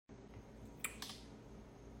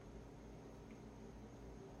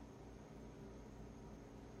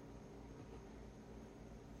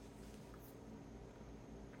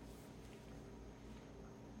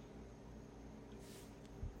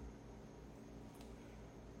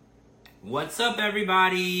What's up,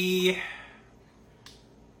 everybody?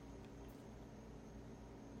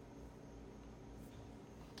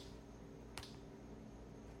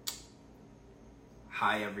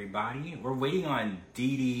 Hi, everybody. We're waiting on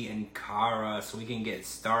DeeDee and Kara so we can get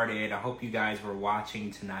started. I hope you guys were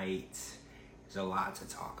watching tonight. There's a lot to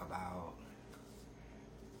talk about.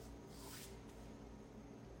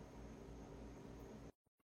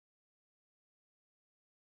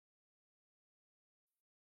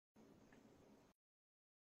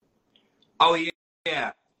 Oh,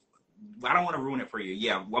 yeah. I don't want to ruin it for you.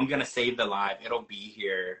 Yeah, I'm going to save the live. It'll be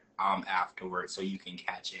here afterwards so you can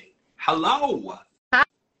catch it. Hello.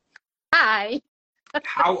 Hi.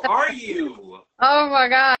 How are you? Oh my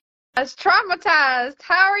gosh. Traumatized.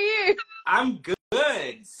 How are you? I'm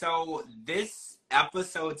good. So this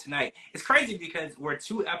episode tonight, it's crazy because we're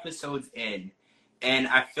 2 episodes in and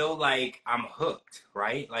I feel like I'm hooked,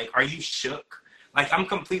 right? Like, are you shook? Like, I'm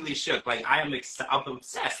completely shook. Like, I'm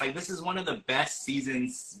obsessed. Like, this is one of the best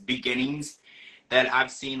seasons beginnings that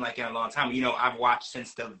I've seen like in a long time. You know, I've watched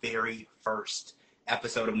since the very first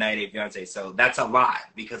episode of 90 Day Fiancé. So that's a lot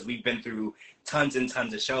because we've been through tons and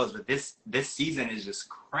tons of shows, but this season is just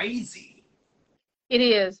crazy. It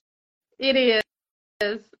is. It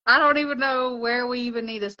is. I don't even know where we even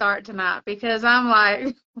need to start tonight because I'm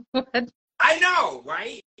like, what? I know,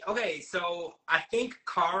 right? Okay, so I think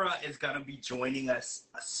Kara is going to be joining us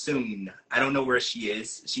soon. I don't know where she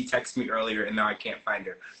is. She texted me earlier and now I can't find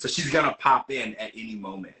her. So she's going to pop in at any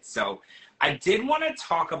moment. So I did want to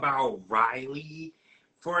talk about Riley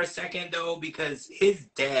for a second, though, because his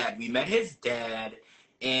dad, we met his dad,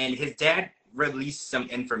 and his dad released some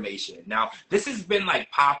information. Now, this has been like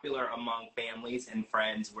popular among families and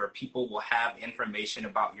friends where people will have information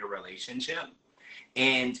about your relationship.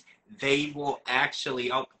 And they will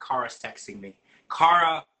actually, oh, Kara's texting me.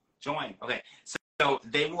 Kara, join. Okay. So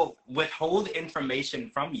they will withhold information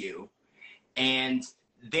from you and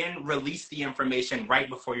then release the information right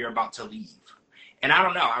before you're about to leave. And I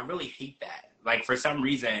don't know, I really hate that. Like, for some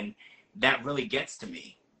reason, that really gets to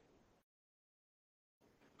me.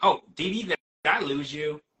 Oh, DeeDee, did I lose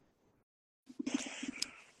you?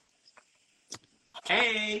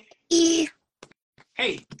 Hey.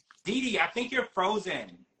 Hey, DeeDee, I think you're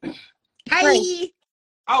frozen. Hi.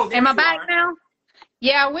 Oh, there Am I you back are. now?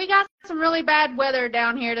 Yeah, we got some really bad weather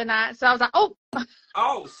down here tonight. So I was like, oh.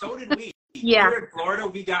 Oh, so did we. Yeah. Here in Florida,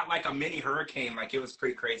 we got like a mini hurricane. Like, it was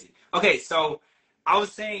pretty crazy. Okay, so I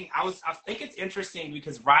was saying, I think it's interesting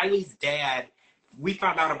because Riley's dad, we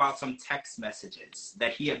found out about some text messages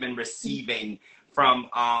that he had been receiving from,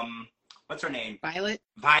 what's her name? Violet.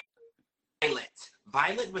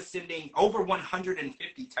 Violet was sending over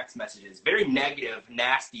 150 text messages, very negative,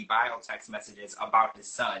 nasty, vile text messages about his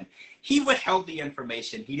son. He withheld the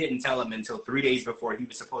information. He didn't tell him until 3 days before he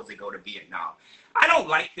was supposed to go to Vietnam. I don't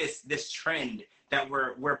like this trend that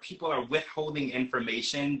where people are withholding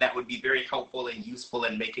information that would be very helpful and useful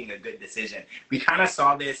in making a good decision. We kind of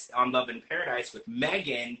saw this on Love in Paradise with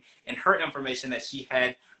Megan and her information that she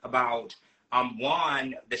had about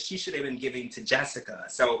Juan that she should have been giving to Jessica.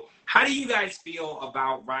 So how do you guys feel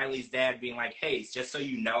about Riley's dad being like, hey, just so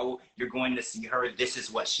you know, you're going to see her, this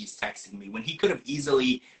is what she's texting me, when he could have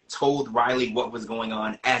easily told Riley what was going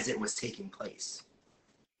on as it was taking place?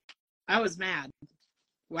 I was mad.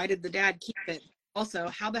 Why did the dad keep it? Also,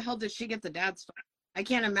 how the hell did she get the dad's phone? I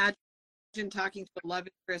can't imagine talking to a love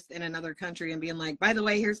interest in another country and being like, by the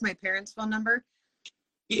way, here's my parents' phone number.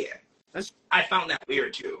 Yeah, I found that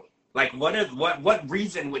weird too. Like, what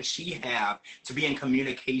reason would she have to be in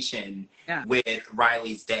communication with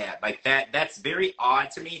Riley's dad? Like, that's very odd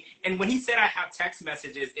to me. And when he said I have text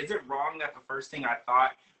messages, is it wrong that the first thing I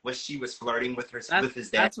thought was she was flirting with his dad?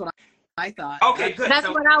 That's what I thought. Okay, good. That's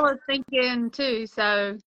what I was thinking too.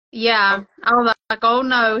 So yeah, I was like, oh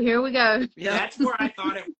no, here we go. Yep. That's where I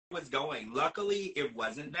thought it was going. Luckily, it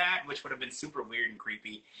wasn't that, which would have been super weird and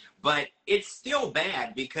creepy. But it's still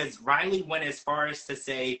bad because Riley went as far as to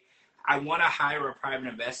say, I want to hire a private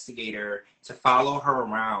investigator to follow her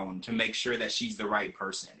around to make sure that she's the right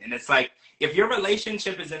person. And it's like, if your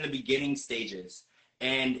relationship is in the beginning stages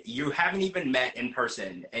and you haven't even met in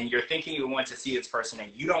person and you're thinking you want to see this person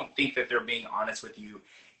and you don't think that they're being honest with you,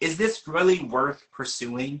 is this really worth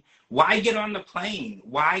pursuing? Why get on the plane?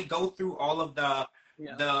 Why go through all of the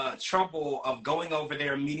trouble of going over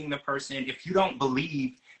there, meeting the person, if you don't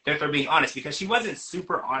believe that they're being honest? Because she wasn't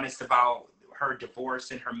super honest about her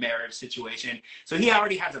divorce and her marriage situation. So he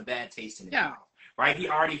already has a bad taste in his mouth, right? He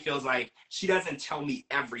already feels like she doesn't tell me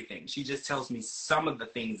everything. She just tells me some of the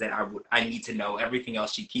things that I need to know. Everything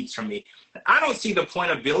else she keeps from me. I don't see the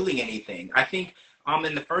point of building anything. I think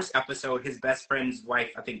in the first episode, his best friend's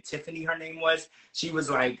wife, I think Tiffany, her name was, she was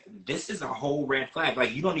like, this is a whole red flag.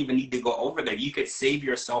 Like, you don't even need to go over there. You could save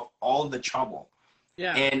yourself all the trouble.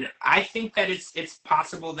 Yeah. And I think that it's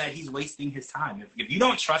possible that he's wasting his time. If you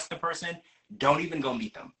don't trust the person, don't even go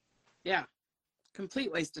meet them. Yeah.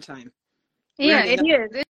 Complete waste of time. Yeah, it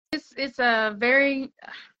is. It's a very,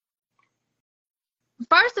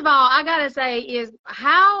 first of all, I gotta say is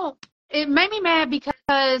how it made me mad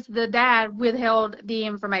because the dad withheld the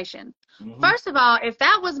information. Mm-hmm. First of all, if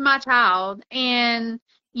that was my child and,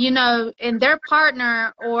 you know, and their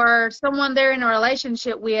partner or someone they're in a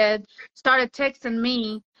relationship with started texting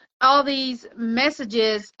me all these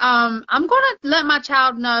messages, I'm going to let my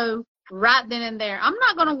child know right then and there. I'm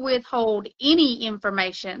not going to withhold any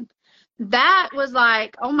information. That was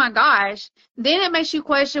like, oh my gosh. Then it makes you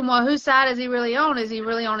question, well, whose side is he really on? Is he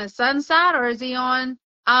really on his son's side or is he on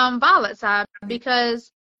Violet's side?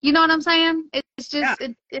 Because, you know what I'm saying? It's just,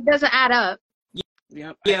 it doesn't add up.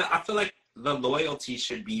 Yeah, I feel like the loyalty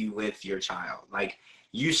should be with your child. Like,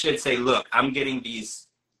 you should say, look, I'm getting these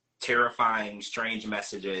terrifying, strange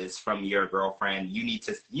messages from your girlfriend. You need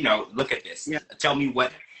to, you know, look at this. Yeah. Tell me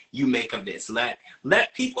what you make of this. Let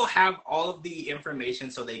people have all of the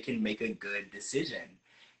information so they can make a good decision.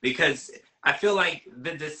 Because I feel like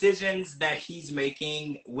the decisions that he's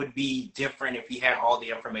making would be different if he had all the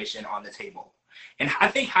information on the table. And I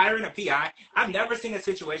think hiring a PI, I've never seen a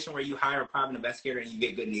situation where you hire a private investigator and you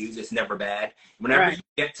get good news. It's never bad. Whenever you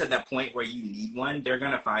get to that point where you need one, they're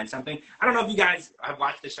going to find something. I don't know if you guys have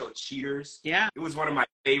watched the show Cheaters. Yeah. It was one of my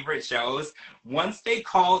favorite shows. Once they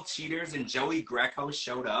called Cheaters and Joey Greco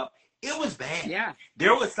showed up, it was bad. Yeah.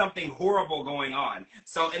 There was something horrible going on.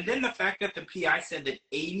 So, and then the fact that the PI said that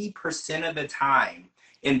 80% of the time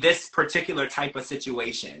in this particular type of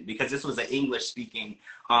situation, because this was an English-speaking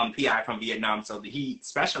PI from Vietnam, so he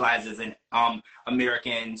specializes in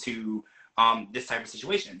Americans who this type of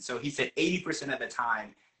situation. So he said 80% of the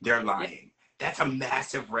time they're lying. That's a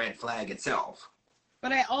massive red flag itself.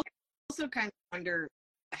 But I also kind of wonder,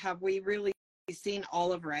 have we really seen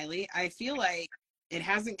all of Riley? I feel like it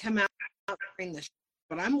hasn't come out during the show,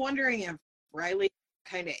 but I'm wondering if Riley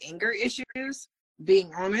kind of anger issues,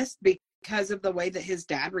 being honest, because of the way that his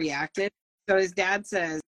dad reacted. So his dad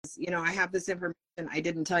says, you know, I have this information I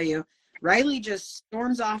didn't tell you. Riley just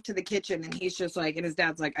storms off to the kitchen and he's just like, and his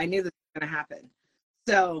dad's like, I knew this was going to happen.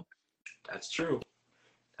 So that's true.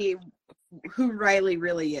 Who Riley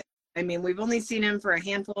really is. I mean, we've only seen him for a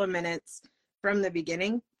handful of minutes from the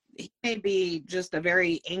beginning. He may be just a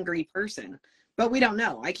very angry person, but we don't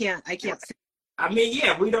know. I can't say. I mean,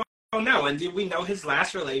 yeah, we don't know. And did we know his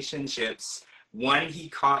last relationships? One, he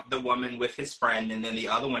caught the woman with his friend, and then the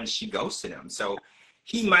other one, she ghosted him. So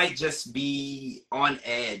he might just be on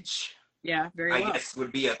edge. Yeah, very well. I guess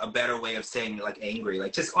would be a better way of saying, like, angry.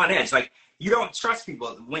 Like, just on edge. Like, you don't trust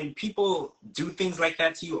people. When people do things like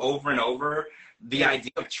that to you over and over, the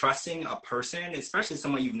idea of trusting a person, especially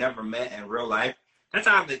someone you've never met in real life, that's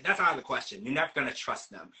out of the question. You're never going to trust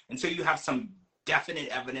them. Until you have some definite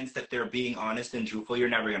evidence that they're being honest and truthful, you're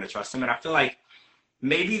never going to trust them. And I feel like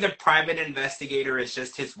maybe the private investigator is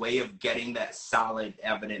just his way of getting that solid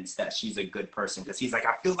evidence that she's a good person. Because he's like,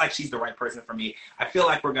 I feel like she's the right person for me. I feel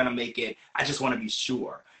like we're going to make it. I just want to be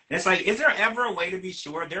sure. And it's like, is there ever a way to be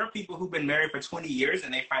sure? There are people who've been married for 20 years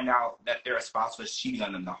and they find out that their spouse was cheating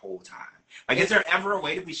on them the whole time. Like, is there ever a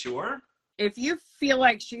way to be sure? If you feel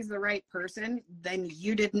like she's the right person, then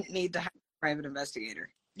you didn't need to have a private investigator.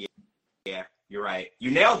 Yeah. You're right.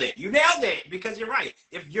 You nailed it. You nailed it, because you're right.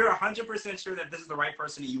 If you're 100% sure that this is the right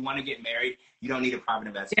person and you want to get married, you don't need a private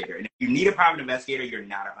investigator. And if you need a private investigator, you're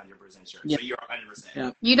not 100% sure. So you're 100%.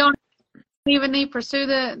 Yeah. You don't even need to pursue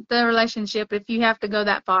the relationship if you have to go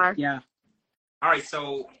that far. Yeah. All right.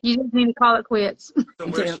 So you just need to call it quits. So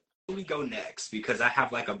where should we go next? Because I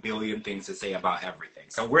have like a billion things to say about everything.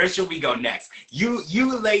 So where should we go next?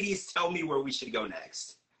 You ladies tell me where we should go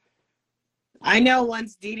next. I know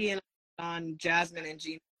once DeeDee and on Jasmine and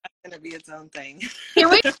Gina, that's going to be its own thing.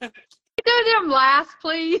 Can we do them last,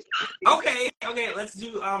 please? Okay, let's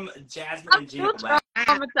do Jasmine and Gina last. I'm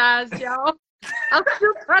traumatized, y'all.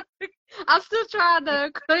 I'm still trying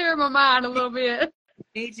to clear my mind a little bit.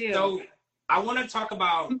 Me too. So I want to talk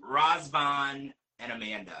about Razvan and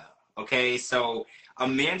Amanda. Okay, so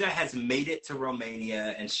Amanda has made it to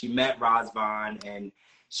Romania and she met Razvan, and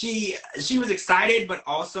she was excited but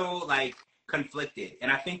also like conflicted.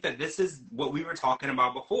 And I think that this is what we were talking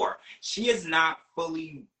about before. She has not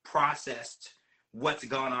fully processed what's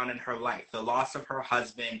gone on in her life, the loss of her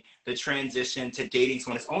husband, the transition to dating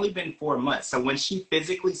someone. It's only been 4 months. So when she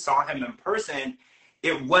physically saw him in person,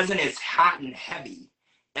 it wasn't as hot and heavy.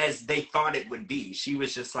 as they thought it would be. She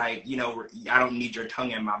was just like, you know, I don't need your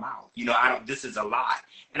tongue in my mouth. You know, this is a lot.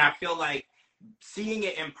 And I feel like seeing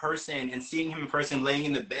it in person and seeing him in person laying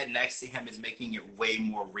in the bed next to him is making it way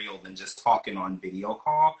more real than just talking on video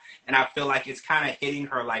call. And I feel like it's kind of hitting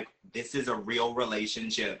her like, this is a real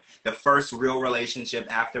relationship, the first real relationship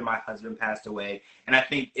after my husband passed away. And I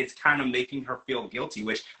think it's kind of making her feel guilty,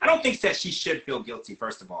 which I don't think that she should feel guilty,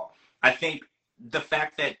 first of all. I think the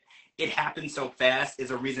fact that it happened so fast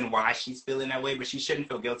is a reason why she's feeling that way, but she shouldn't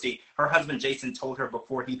feel guilty. Her husband, Jason, told her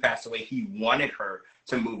before he passed away, he wanted her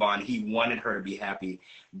to move on. He wanted her to be happy.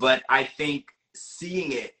 But I think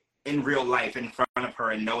seeing it in real life in front of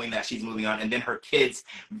her and knowing that she's moving on, and then her kids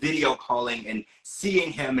video calling and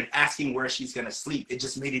seeing him and asking where she's going to sleep, it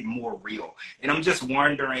just made it more real. And I'm just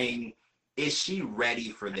wondering, is she ready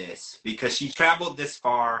for this? Because she traveled this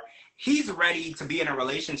far. He's ready to be in a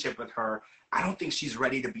relationship with her. I don't think she's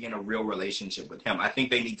ready to be in a real relationship with him. I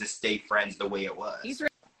think they need to stay friends the way it was. He's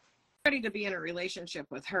ready to be in a relationship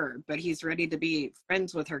with her, but he's ready to be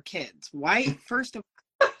friends with her kids. Why? First of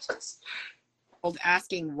all,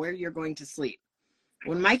 asking where you're going to sleep.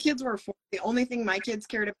 When my kids were 4, the only thing my kids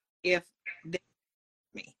cared about if they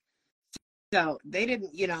me. So they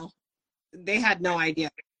didn't, you know, they had no idea.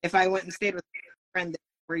 If I went and stayed with a friend,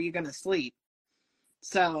 where are you going to sleep?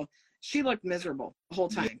 So she looked miserable the whole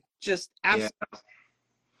time. Just absolutely. Yeah.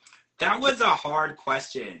 That was a hard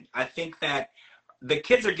question. I think that the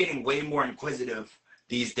kids are getting way more inquisitive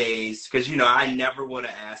these days because, you know, I never would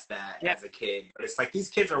have asked that as a kid. But it's like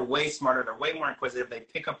these kids are way smarter. They're way more inquisitive. They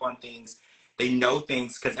pick up on things. They know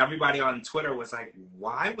things because everybody on Twitter was like,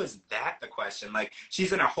 why was that the question? Like,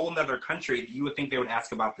 she's in a whole nother country. You would think they would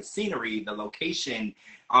ask about the scenery, the location,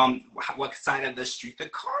 what side of the street the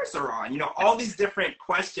cars are on, you know, all these different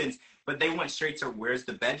questions. But they went straight to where's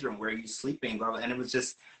the bedroom? Where are you sleeping? And it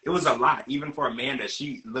was a lot. Even for Amanda,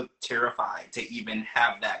 she looked terrified to even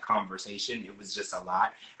have that conversation. It was just a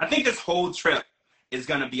lot. I think this whole trip is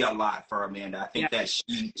going to be a lot for Amanda. I think that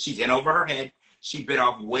she's in over her head. She bit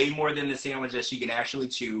off way more than the sandwich that she can actually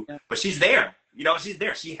chew. But she's there. You know, she's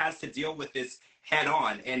there. She has to deal with this head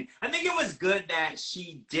on. And I think it was good that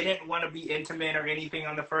she didn't want to be intimate or anything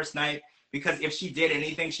on the first night. Because if she did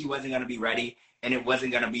anything, she wasn't going to be ready. And it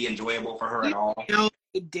wasn't going to be enjoyable for her at all. You know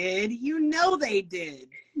they did. You know they did.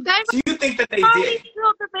 So you think that they already did?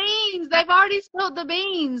 spilled the beans. They've already spilled the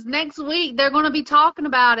beans. Next week, they're going to be talking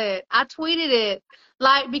about it. I tweeted it.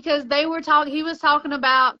 Like, because he was talking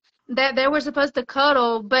about that they were supposed to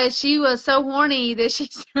cuddle, but she was so horny that she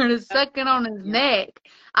started sucking on his neck.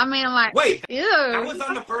 I mean, I'm like, wait, ew. that was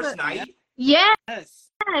on the first night? Yes.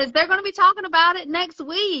 They're going to be talking about it next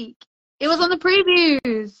week. It was on the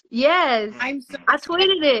previews. Yes. I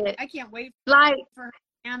tweeted it. I can't wait for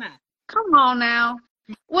Anna. Come on now.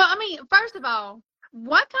 Well, I mean, first of all,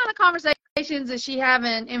 what kind of conversations is she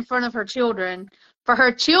having in front of her children? For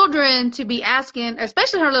her children to be asking,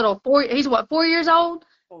 especially her little 4 years old,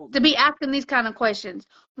 to be asking these kind of questions.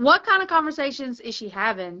 What kind of conversations is she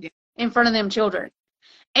having in front of them children?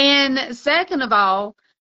 And second of all,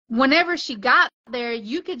 whenever she got there,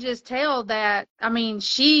 you could just tell that, I mean,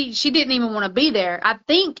 she didn't even want to be there. I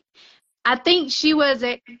think she was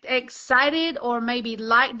excited or maybe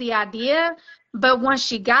liked the idea, but once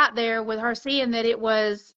she got there, with her seeing that it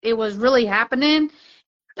was really happening,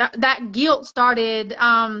 that guilt started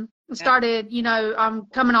you know,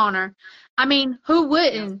 coming on her. I mean, who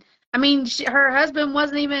wouldn't? I mean, her husband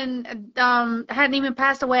wasn't even, hadn't even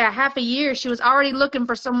passed away a half a year. She was already looking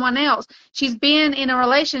for someone else. She's been in a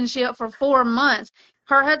relationship for 4 months.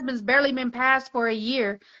 Her husband's barely been passed for a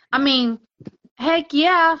year. I mean, heck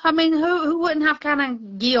yeah. I mean, who wouldn't have kind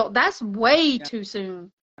of guilt? That's way too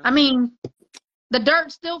soon. I mean, the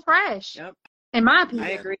dirt's still fresh, in my opinion.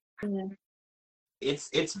 I agree.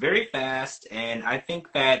 It's very fast, and I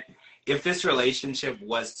think that if this relationship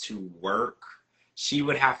was to work, she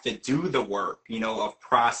would have to do the work, you know, of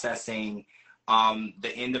processing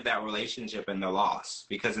the end of that relationship and the loss.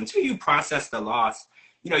 Because until you process the loss,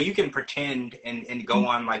 you know, you can pretend and go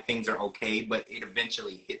on like things are okay, but it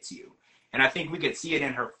eventually hits you. And I think we could see it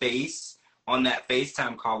in her face on that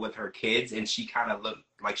FaceTime call with her kids, and she kind of looked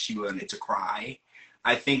like she wanted to cry.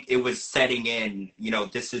 I think it was setting in, you know,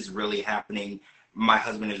 this is really happening. My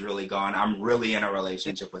husband is really gone. I'm really in a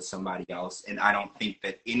relationship with somebody else, and I don't think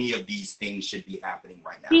that any of these things should be happening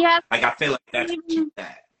right now. Like, I feel like that's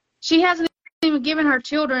that. She hasn't even given her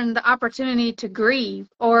children the opportunity to grieve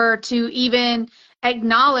or to even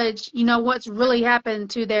acknowledge, you know, what's really happened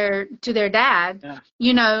to their dad,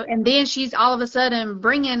 you know, and then she's all of a sudden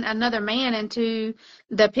bringing another man into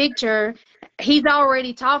the picture. He's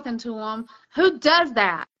already talking to him. Who does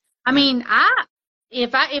that? I mean,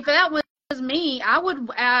 if that was me, I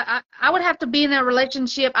would have to be in a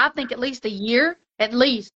relationship, I think at least a year, at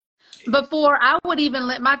least, before I would even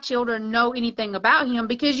let my children know anything about him,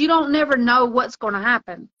 because you don't never know what's going to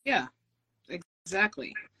happen. Yeah,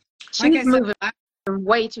 exactly. She's moving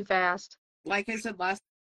way too fast. Like I said last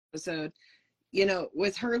episode, you know,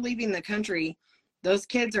 with her leaving the country, those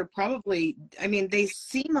kids are probably, I mean, they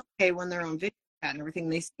seem okay when they're on video chat and everything.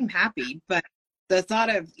 They seem happy, but the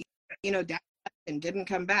thought of, you know, dad left and didn't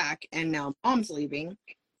come back and now mom's leaving,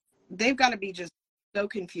 they've got to be just so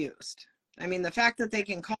confused. I mean, the fact that they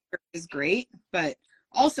can call her is great, but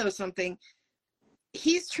also something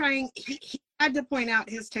he's trying, he had to point out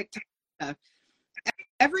his TikTok stuff.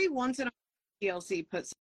 Every once in a while, TLC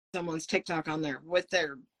puts someone's TikTok on there with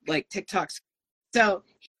their like TikToks. So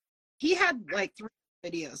he had like 3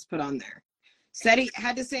 videos put on there. Said he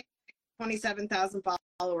had to say 27,000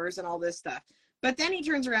 followers and all this stuff. But then he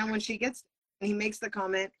turns around when she gets, and he makes the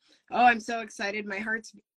comment, "Oh, I'm so excited. My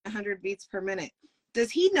heart's 100 beats per minute."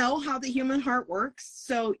 Does he know how the human heart works?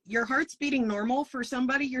 So your heart's beating normal for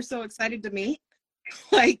somebody you're so excited to meet?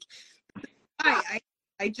 Like,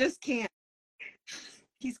 I just can't.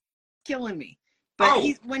 He's killing me. But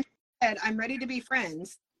when he said, "I'm ready to be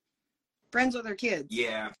friends with their kids."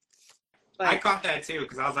 Yeah. But I caught that too,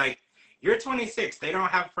 because I was like, you're 26. They don't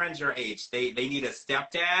have friends your age. They need a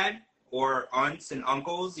stepdad or aunts and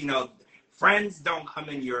uncles. You know, friends don't come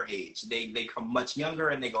in your age. They come much younger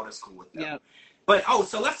and they go to school with them. Yeah. But,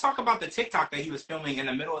 so let's talk about the TikTok that he was filming in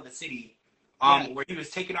the middle of the city where he was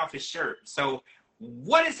taking off his shirt. So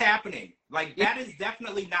what is happening? Like, that is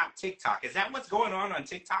definitely not TikTok. Is that what's going on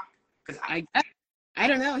TikTok? Because I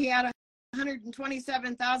don't know. He had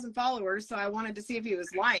 127,000 followers, so I wanted to see if he was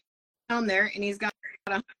lying on there, and he's got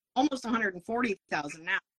almost 140,000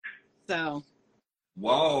 now. So,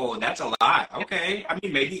 whoa, that's a lot. Okay, I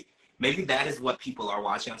mean, maybe that is what people are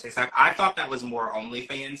watching on TikTok. I thought that was more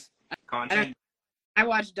OnlyFans content. I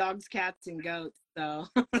watch dogs, cats, and goats, so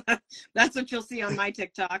that's what you'll see on my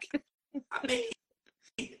TikTok. I mean,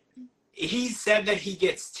 he said that he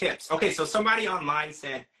gets tips. Okay, so somebody online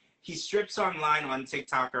said he strips online on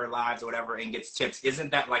TikTok or lives or whatever and gets tips.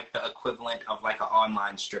 Isn't that like the equivalent of like an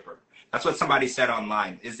online stripper? That's what somebody said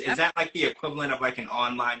online. Is that like the equivalent of like an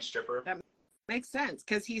online stripper? That makes sense,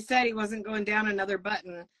 because he said he wasn't going down another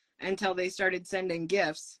button until they started sending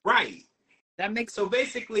gifts. Right. That makes So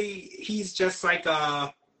basically, he's just like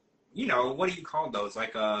a, you know, what do you call those?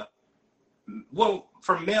 Like a, well,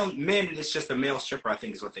 for men, it's just a male stripper, I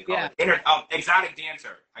think is what they call it. Exotic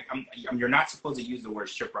dancer. You're not supposed to use the word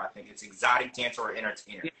stripper, I think. It's exotic dancer or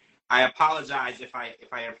entertainer. Yeah. I apologize if I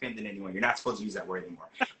offended anyone. You're not supposed to use that word anymore.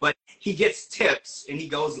 But he gets tips, and he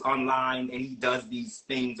goes online, and he does these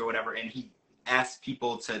things or whatever, and he asks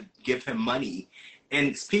people to give him money.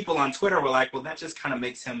 And people on Twitter were like, well, that just kind of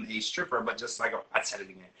makes him a stripper, but just like, I said it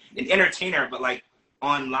again, an entertainer, but like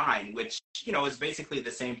online, which, you know, is basically the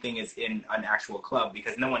same thing as in an actual club,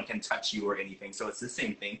 because no one can touch you or anything. So it's the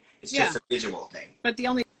same thing. It's just a visual thing. But the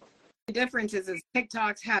only difference is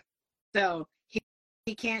TikToks have, so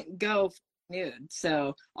he can't go nude.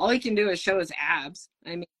 So all he can do is show his abs.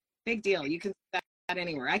 I mean, big deal. You can see that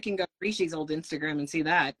anywhere. I can go to Rishi's old Instagram and see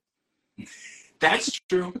that. That's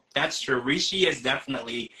true. That's true. Rishi is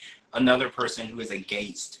definitely another person who is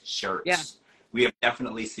against shirts. Yeah. We have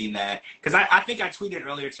definitely seen that. Because I think I tweeted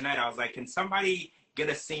earlier tonight, I was like, can somebody get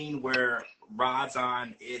a scene where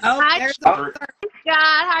Razan is... Oh, there's the God,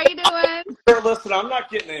 how you doing? Sir, listen, I'm not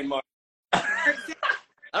getting any money. I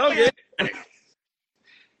don't get it.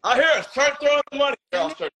 I hear it. Start throwing the money. I'll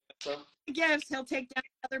start. Gifts, he'll take down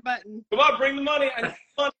another button. Come on, bring the money. I need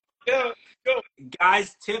money. Go.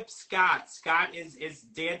 Guys, tip Scott. Scott is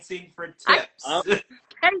dancing for tips.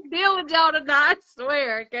 I deal with y'all tonight, I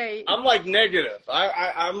swear, okay. I'm like negative.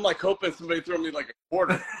 I'm like hoping somebody throw me like a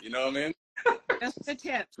quarter. You know what I mean? Just the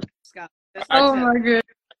tip, Scott. My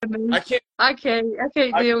goodness. I can't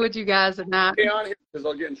deal with you guys tonight. Stay on here because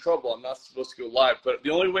I'll get in trouble. I'm not supposed to go live. But the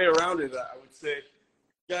only way around it, I would say,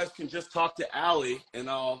 you guys can just talk to Allie and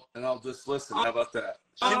I'll just listen. How about that?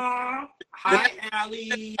 Hi,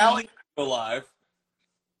 Allie. Allie, go live.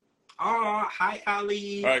 Hi,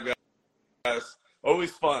 Allie. All right, guys.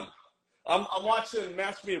 Always fun. I'm watching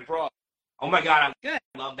Match Me Abroad. Oh my God, I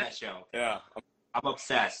love that show. Yeah. I'm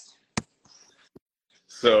obsessed.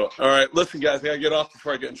 So, all right, listen, guys, I gotta get off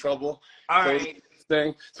before I get in trouble. All right.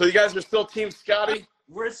 So you guys are still Team Scotty?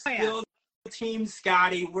 We're still Team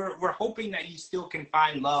Scotty. We're hoping that you still can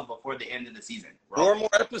find love before the end of the season. Four more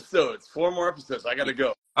episodes. I gotta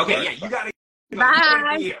go. Okay, right, yeah, you gotta go.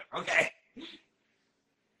 Bye. Here. Okay.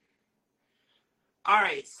 All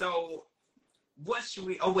right, so what should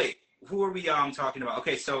we? Oh wait, who are we talking about?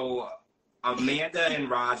 Okay, so Amanda and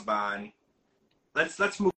Razvan.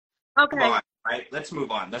 Let's move Okay. on, right? Let's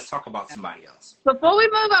move on. Let's talk about somebody else. Before we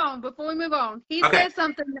move on, he Okay. said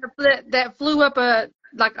something that flew up a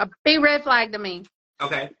big red flag to me.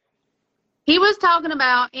 Okay. He was talking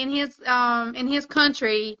about in his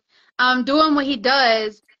country, doing what he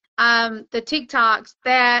does, the TikToks,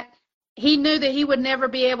 that he knew that he would never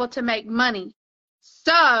be able to make money.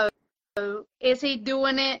 So is he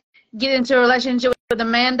doing it, get into a relationship with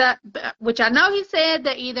Amanda, which I know he said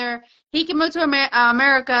that either he can move to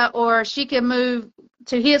America or she can move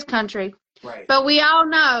to his country. Right. But we all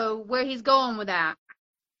know where he's going with that.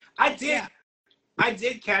 I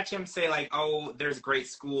did catch him say, like, oh, there's great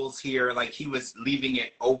schools here. Like, he was leaving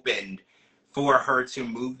it open for her to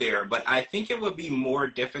move there. But I think it would be more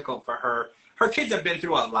difficult for her. Her kids have been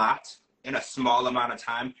through a lot in a small amount of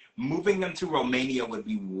time. Moving them to Romania would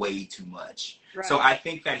be way too much. Right. So I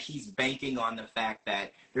think that he's banking on the fact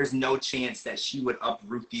that there's no chance that she would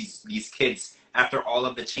uproot these kids after all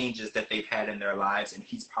of the changes that they've had in their lives, and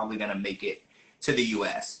he's probably going to make it to the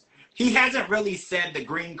U.S. He hasn't really said the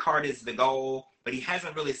green card is the goal, but he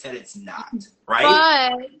hasn't really said it's not,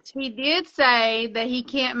 right? But he did say that he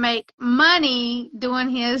can't make money doing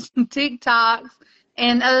his TikToks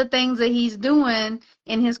and other things that he's doing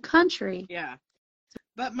in his country. Yeah.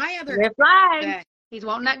 But my other red flag, he's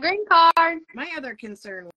wanting that green card. My other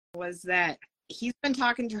concern was that he's been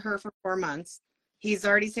talking to her for 4 months. He's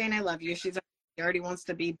already saying I love you. She already wants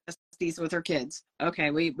to be besties with her kids. Okay,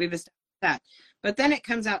 we've established that. But then it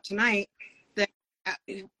comes out tonight that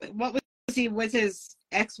what was he with his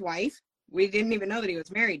ex-wife? We didn't even know that he was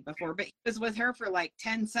married before, but he was with her for like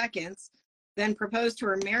 10 seconds, then proposed to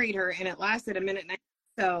her, married her, and it lasted a minute and a half.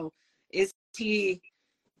 So is he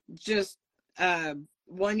just a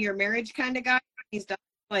 1-year marriage kind of guy? He's done,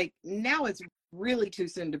 like, now it's really too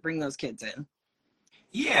soon to bring those kids in.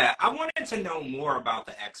 Yeah, I wanted to know more about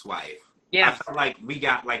the ex-wife. Yeah. I felt like we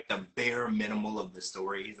got like the bare minimal of the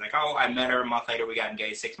story. He's like, oh, I met her a month later, we got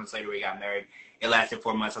engaged, 6 months later, we got married. It lasted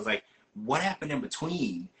 4 months. I was like, what happened in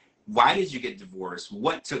between? Why did you get divorced?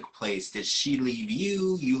 What took place? Did she leave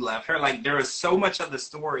you? You left her? Like, there was so much of the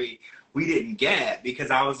story we didn't get,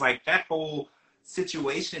 because I was like, that whole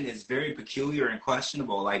situation is very peculiar and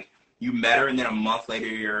questionable. Like, you met her and then a month later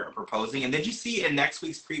you're proposing. And did you see in next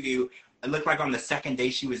week's preview, it looked like on the second day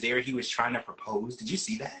she was there, he was trying to propose. Did you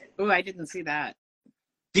see that? Oh, I didn't see that.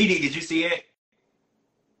 DeeDee, did you see it?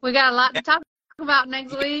 We got a lot to talk about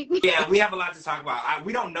next week. Yeah, we have a lot to talk about.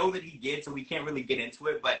 We don't know that he did, so we can't really get into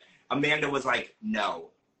it. But Amanda was like, no.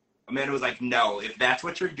 Amanda was like, no. If that's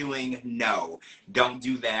what you're doing, no. Don't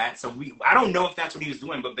do that. So I don't know if that's what he was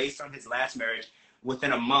doing, but based on his last marriage,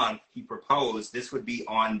 within a month, he proposed. This would be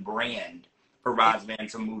on brand for Razvan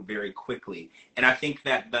to move very quickly. And I think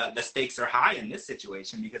that the stakes are high in this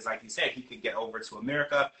situation because, like you said, he could get over to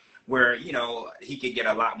America where, you know, he could get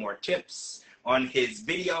a lot more tips on his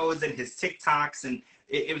videos and his TikToks, and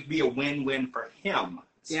it would be a win-win for him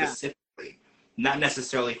specifically, not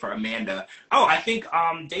necessarily for Amanda. Oh, I think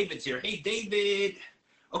David's here. Hey, David.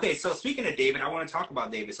 Okay, so speaking of David, I want to talk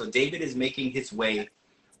about David. So David is making his way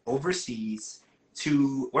overseas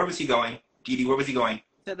to, where was he going? DeeDee, where was he going?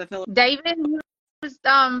 To the Philippines. David was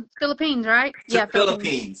Philippines, right? Yeah,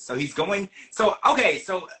 Philippines. So he's going. So okay,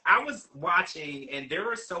 so I was watching, and there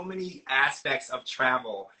were so many aspects of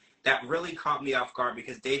travel that really caught me off guard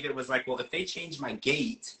because David was like, well, if they change my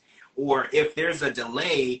gate or if there's a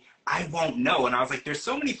delay, I won't know. And I was like, there's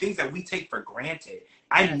so many things that we take for granted.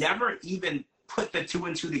 I never even put the 2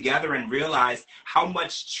 and 2 together and realized how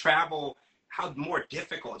much travel, how more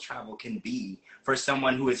difficult travel can be for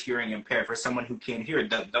someone who is hearing impaired, for someone who can't hear.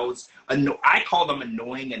 I call them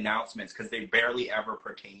annoying announcements because they barely ever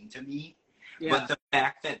pertain to me. Yeah. But the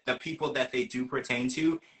fact that the people that they do pertain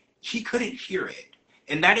to, he couldn't hear it.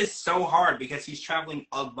 And that is so hard because he's traveling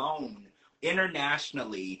alone,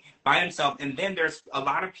 internationally, by himself. And then there's a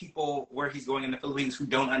lot of people where he's going in the Philippines who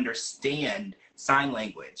don't understand sign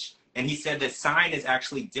language. And he said that sign is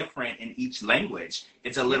actually different in each language.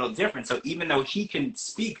 It's a little different. So even though he can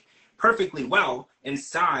speak perfectly well in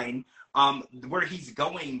sign, where he's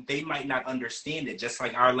going, they might not understand it. Just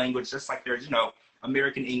like our language, just like there's, you know,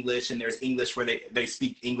 American English and there's English where they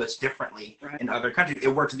speak English differently in other countries. It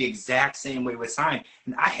works the exact same way with sign.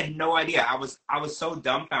 And I had no idea. I was so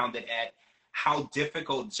dumbfounded at how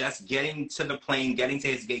difficult just getting to the plane, getting to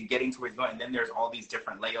his gate, getting to where he's going. And then there's all these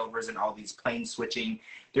different layovers and all these plane switching.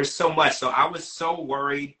 There's so much. So I was so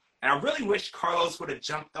worried. And I really wish Carlos would have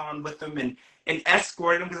jumped on with him and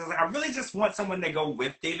escorted him, because I was like, I really just want someone to go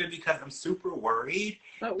with David because I'm super worried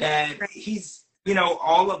that he's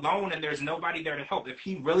all alone and there's nobody there to help. If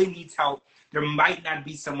he really needs help, there might not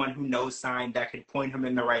be someone who knows sign that could point him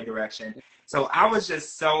in the right direction. So I was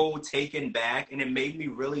just so taken back, and it made me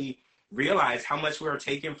really realize how much we were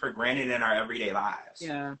taken for granted in our everyday lives.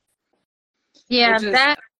 Yeah. Yeah,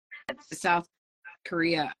 that's South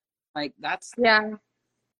Korea. Like, that's yeah.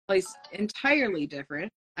 place entirely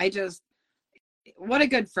different. What a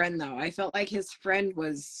good friend, though. I felt like his friend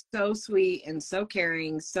was so sweet and so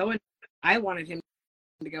caring. I wanted him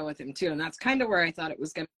to go with him too, and that's kind of where I thought it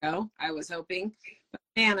was going to go. I was hoping, but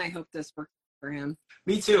man, I hope this works for him.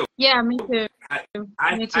 Me too. Yeah, me too. I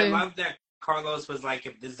love that Carlos was like,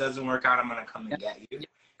 if this doesn't work out, I'm gonna come and get you.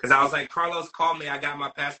 Because I was like, Carlos, call me. I got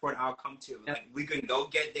my passport. I'll come too. Like, we can go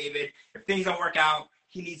get David. If things don't work out,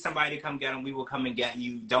 he needs somebody to come get him. We will come and get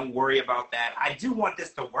you. Don't worry about that. I do want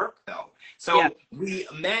this to work, though. So we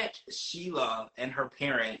met Sheila and her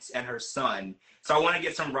parents and her son. So I want to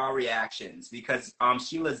get some raw reactions because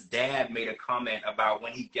Sheila's dad made a comment about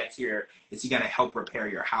when he gets here, is he going to help repair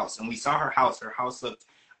your house? And we saw her house. Her house looked,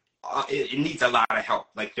 it needs a lot of help.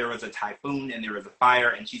 Like, there was a typhoon and there was a fire,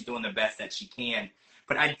 and she's doing the best that she can.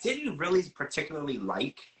 But I didn't really particularly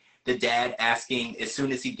like the dad asking, as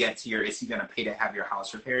soon as he gets here, is he going to pay to have your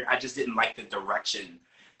house repaired? I just didn't like the direction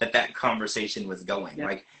that conversation was going. Yeah.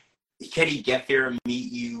 Like, can he get here,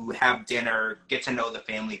 meet you, have dinner, get to know the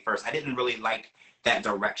family first? I didn't really like that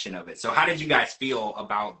direction of it. So how did you guys feel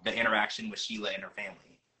about the interaction with Sheila and her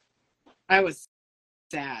family? I was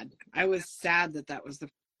sad. I was sad that was the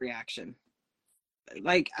reaction.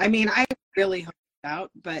 Like, I mean, I really hope it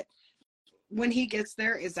out, but when he gets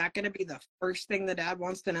there, is that going to be the first thing the dad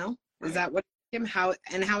wants to know? Is that what how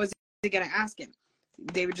is he going to ask him?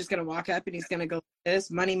 David just going to walk up and he's going to go,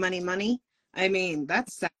 this money, money, money. I mean,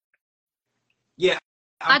 that's sad. Yeah.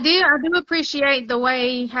 I do appreciate the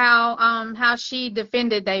way how she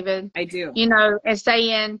defended David. I do. And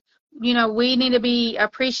saying, we need to be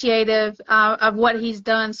appreciative of what he's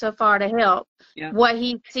done so far to help. Yeah. What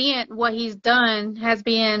he's done has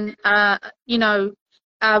been,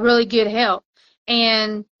 really good help.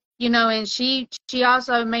 And, and she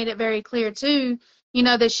also made it very clear too,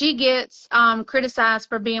 that she gets criticized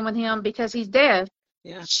for being with him because he's deaf.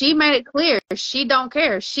 Yeah. She made it clear she don't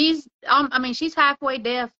care. She's she's halfway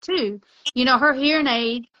deaf too. Her hearing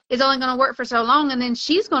aid is only going to work for so long, and then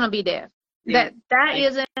she's going to be deaf. Yeah. That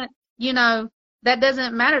isn't, that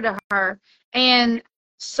doesn't matter to her. And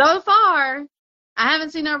so far, I haven't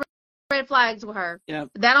seen no red flags with her. Yeah.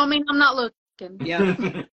 That don't mean I'm not looking.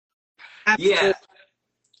 Yeah. Yeah.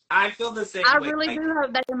 I feel the same way. I really do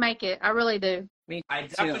hope they can make it. I really do. I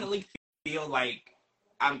definitely feel like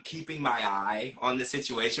I'm keeping my eye on the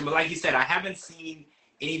situation. But like you said, I haven't seen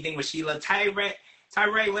anything with Sheila. Tyree,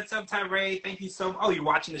 what's up, Tyree? Thank you so much. Oh, you're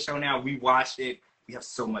watching the show now. We watched it. We have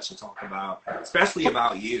so much to talk about, especially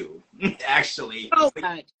about you, actually. Oh,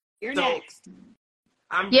 God. You're next.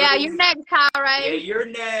 You're next, Tyree. Yeah, you're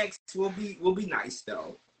next. We'll be nice,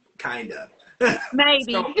 though. Kind of.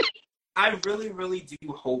 Maybe. So, I really, really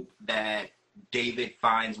do hope that David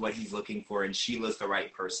finds what he's looking for and Sheila's the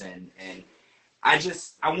right person. And I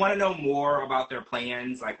want to know more about their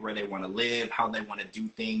plans, like where they want to live, how they want to do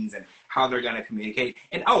things, and how they're going to communicate.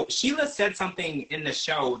 And Sheila said something in the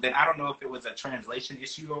show that I don't know if it was a translation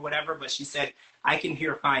issue or whatever, but she said, I can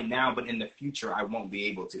hear fine now, but in the future, I won't be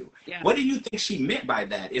able to. Yeah. What do you think she meant by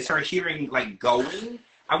that? Is her hearing like going?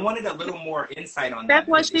 I wanted a little more insight on that. That's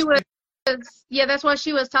what she was. Yeah, that's what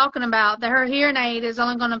she was talking about. That her hearing aid is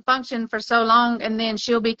only going to function for so long, and then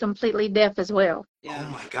she'll be completely deaf as well. Yeah.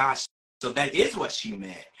 Oh my gosh. So that is what she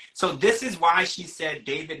meant. So this is why she said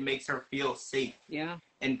David makes her feel safe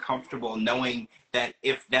and comfortable, knowing that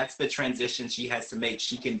if that's the transition she has to make,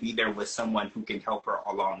 she can be there with someone who can help her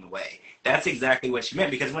along the way. That's exactly what she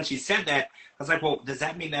meant. Because when she said that, I was like, well, does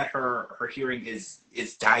that mean that her hearing is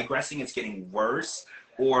digressing? It's getting worse?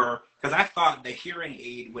 Or because I thought the hearing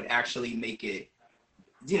aid would actually make it,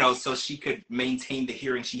 so she could maintain the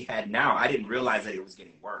hearing she had now. I didn't realize that it was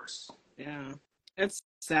getting worse. Yeah, it's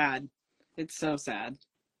sad. It's so sad.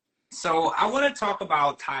 So I want to talk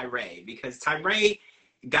about Tyree, because Tyree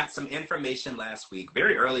got some information last week,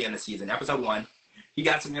 very early in the season, episode 1. He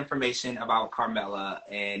got some information about Carmela,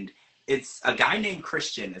 and it's a guy named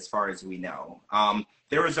Christian, as far as we know.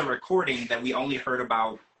 There was a recording that we only heard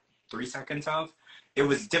about 3 seconds of. It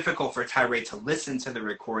was difficult for Tyree to listen to the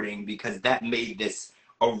recording because that made this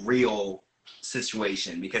a real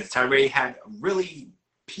situation, because Tyree had really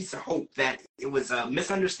piece of hope that it was a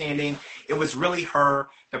misunderstanding. It was really her.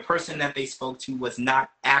 The person that they spoke to was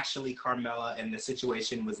not actually Carmela, and the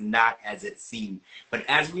situation was not as it seemed. But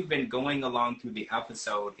as we've been going along through the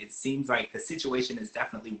episode, it seems like the situation is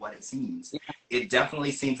definitely what it seems. Yeah. It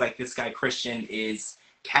definitely seems like this guy Christian is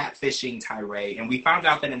catfishing Tyree. And we found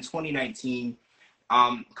out that in 2019,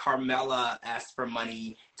 Carmela asked for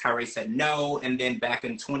money. Tyree said no. And then back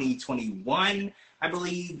in 2021, I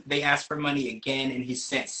believe they asked for money again, and he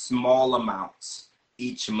sent small amounts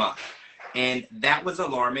each month. And that was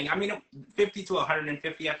alarming. I mean, 50 to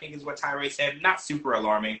 150, I think is what Tyree said. Not super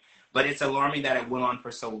alarming, but it's alarming that it went on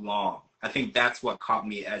for so long. I think that's what caught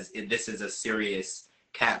me as this is a serious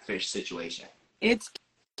catfish situation. It's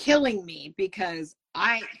killing me because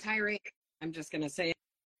Tyree, I'm just going to say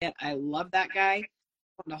it. I love that guy. I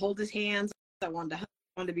wanted to hold his hands. I wanted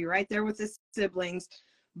to be right there with his siblings,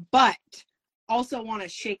 but also want to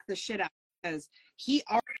shake the shit out because he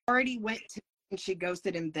already went to and she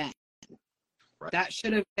ghosted him then. Right. That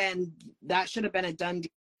should have been a done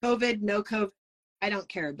deal. COVID, no COVID, I don't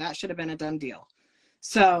care. That should have been a done deal.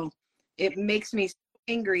 So it makes me so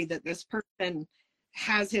angry that this person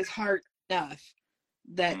has his heart enough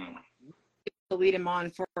that to lead him on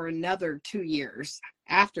for another 2 years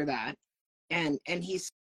after that, and he's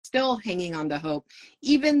still hanging on to hope,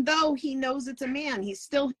 even though he knows it's a man. He's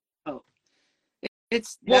still hope.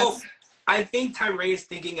 I think Tyree is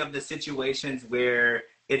thinking of the situations where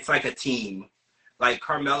it's like a team. Like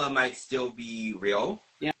Carmela might still be real,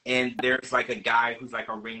 yeah, and there's like a guy who's like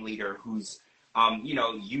a ringleader who's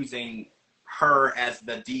using her as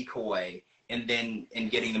the decoy and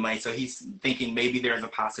getting the money. So he's thinking maybe there's a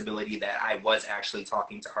possibility that I was actually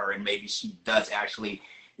talking to her, and maybe she does actually.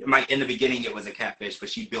 In the beginning, it was a catfish, but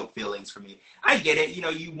she built feelings for me. I get it.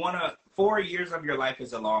 You want to. 4 years of your life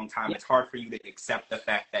is a long time. Yeah. It's hard for you to accept the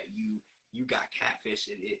fact that you got catfish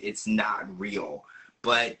and it's not real.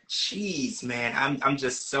 But geez, man, I'm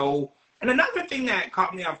just so. And another thing that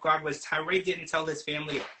caught me off guard was Tyree didn't tell his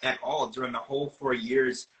family at all during the whole 4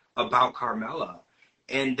 years about Carmela.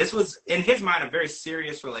 And this was, in his mind, a very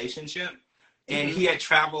serious relationship. And he had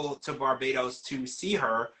traveled to Barbados to see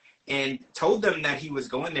her and told them that he was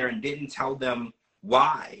going there and didn't tell them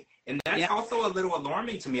why. And that's also a little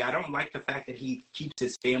alarming to me. I don't like the fact that he keeps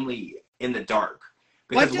his family in the dark.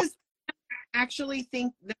 What does he actually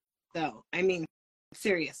think, though? I mean,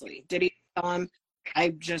 seriously, did he tell him,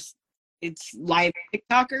 it's live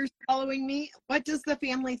TikTokers following me? What does the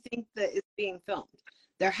family think that is being filmed?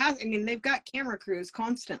 They've got camera crews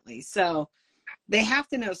constantly, so they have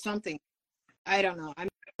to know something. I don't know.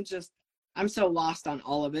 I'm so lost on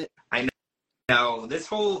all of it. I know this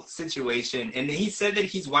whole situation, and he said that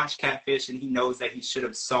he's watched catfish and he knows that he should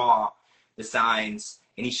have saw the signs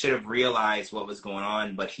and he should have realized what was going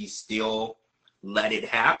on, but he still let it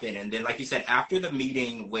happen. And then, like you said, after the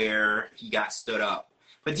meeting where he got stood up.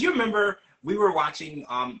 But do you remember we were watching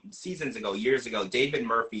years ago, David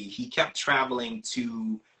Murphy, he kept traveling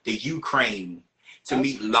to the Ukraine to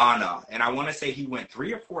meet Lana. And I want to say he went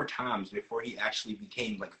 3 or 4 times before he actually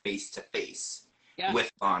became like face to face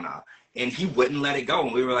with Lana. And he wouldn't let it go.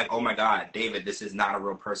 And we were like, oh my God, David, this is not a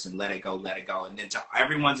real person. Let it go, let it go. And then to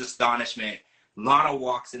everyone's astonishment, Lana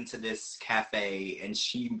walks into this cafe and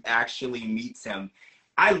she actually meets him.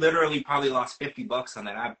 I literally probably lost $50 on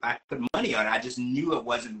that. I put money on it. I just knew it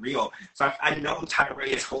wasn't real. So I know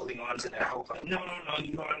Tyree is holding on to that hope. Like, no,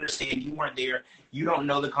 you don't understand. You weren't there. You don't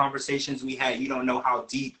know the conversations we had. You don't know how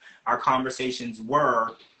deep our conversations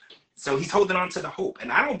were. So he's holding on to the hope.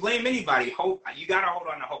 And I don't blame anybody. Hope, you got to hold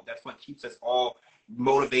on to hope. That's what keeps us all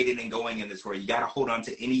motivated and going in this world. You got to hold on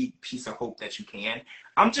to any piece of hope that you can.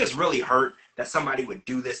 I'm just really hurt that somebody would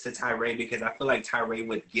do this to Tyree, because I feel like Tyree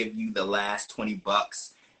would give you the last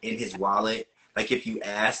 $20 in his wallet, like if you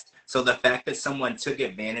asked. So the fact that someone took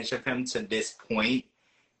advantage of him to this point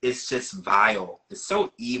is just vile. It's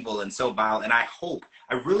so evil and so vile. And I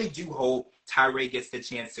really do hope Tyree gets the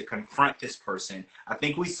chance to confront this person. I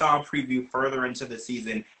think we saw a preview further into the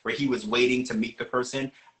season where he was waiting to meet the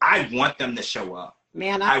person. I want them to show up.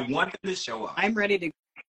 Man, I want them to show up. I'm ready to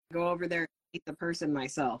go over there and meet the person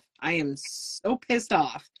myself. I am so pissed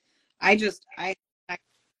off. I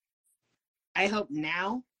hope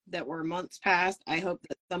now that we're months past, I hope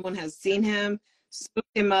that someone has seen him,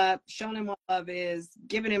 swooped him up, shown him what love is,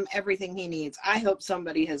 given him everything he needs. I hope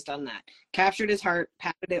somebody has done that. Captured his heart,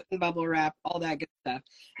 patted it in bubble wrap, all that good stuff.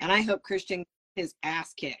 And I hope Christian gets his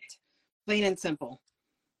ass kicked. Plain and simple.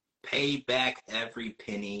 Pay back every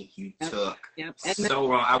penny you took. Yep. So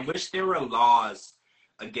wrong. I wish there were laws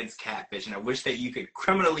against catfish, and I wish that you could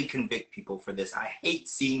criminally convict people for this. I hate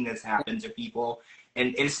seeing this happen to people.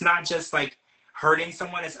 And it's not just like, hurting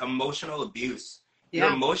someone is emotional abuse. Yeah.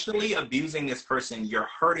 You're emotionally abusing this person. You're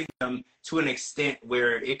hurting them to an extent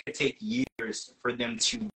where it could take years for them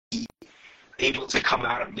to be able to come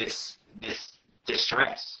out of this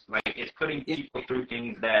distress. Like, it's putting people through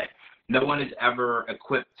things that no one is ever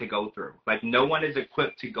equipped to go through. Like, no one is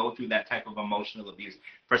equipped to go through that type of emotional abuse.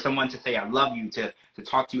 For someone to say, I love you, to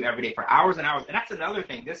talk to you every day for hours and hours. And that's another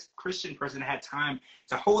thing. This Christian person had time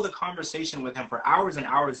to hold a conversation with him for hours and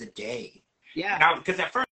hours a day. Yeah. Because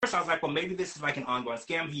at first I was like, well, maybe this is like an ongoing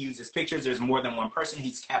scam. He uses pictures. There's more than one person.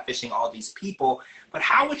 He's catfishing all these people. But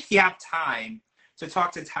how would he have time to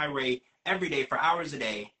talk to Tyree every day for hours a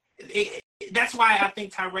day? That's why I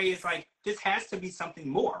think Tyree is like, this has to be something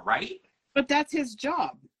more, right? But that's his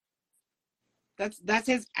job. That's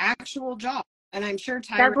his actual job. And I'm sure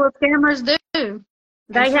Tyree... That's what scammers do.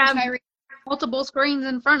 They have Tyree, multiple screens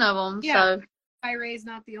in front of them. yeah, So Tyree's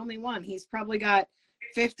not the only one. He's probably got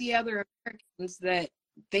 50 other Americans that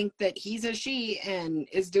think that he's a she and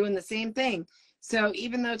is doing the same thing. So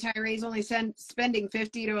even though Tyree's only spending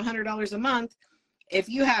 $50 to $100 a month, if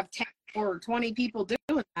you have 10 or 20 people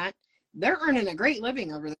doing that, they're earning a great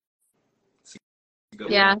living over there.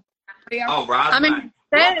 yeah. Oh, Roz, I mean,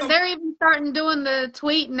 they're even starting doing the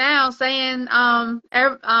tweet now saying, I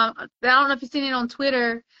don't know if you've seen it on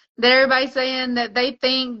Twitter, that everybody's saying that they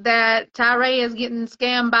think that Tyree is getting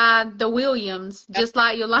scammed by the Williams, just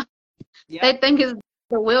like Yolanda. Yep. They think it's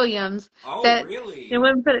the Williams. Oh, that, really?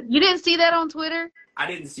 You didn't see that on Twitter? I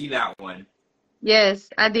didn't see that one. Yes,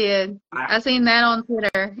 I did. I seen that on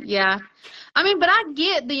Twitter. Yeah. I mean, but I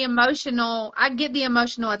get the emotional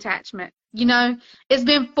attachment. You know, it's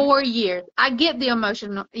been 4 years. I get the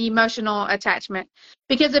emotional attachment,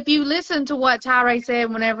 because if you listen to what Tyree said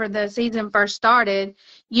whenever the season first started,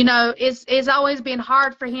 you know, it's always been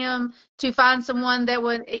hard for him to find someone that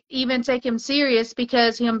would even take him serious,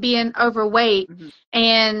 because him being overweight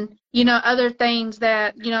and, you know, other things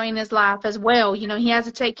that, you know, in his life as well. You know, he has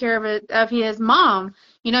to take care of his mom.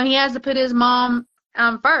 You know, he has to put his mom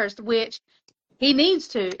first, which he needs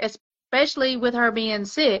to, especially with her being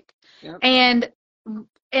sick. Yep. And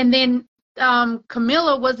then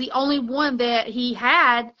Camilla was the only one that he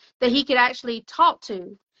had that he could actually talk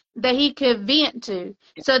to, that he could vent to.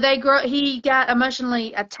 Yeah. So he got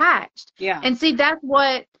emotionally attached. Yeah. And see, that's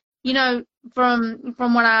what, you know, from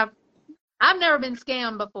what I've never been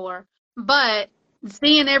scammed before, but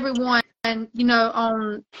seeing everyone, you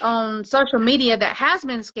know, on social media that has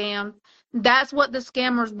been scammed, that's what the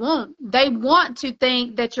scammers want. They want to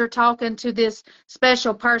think that you're talking to this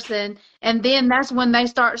special person, and then that's when they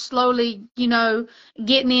start slowly, you know,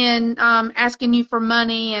 getting in, asking you for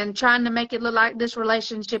money and trying to make it look like this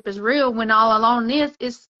relationship is real, when all along this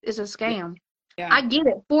is a scam. Yeah. I get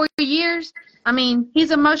it. 4 years, I mean,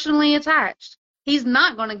 he's emotionally attached. He's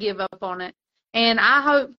not going to give up on it. And I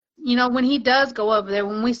hope, you know, when he does go over there,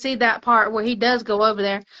 when we see that part where he does go over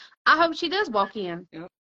there, I hope she does walk in. Yep.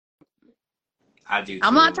 I do too.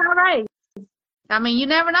 I'm not Tyree. I mean, you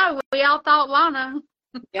never know. We all thought Lana.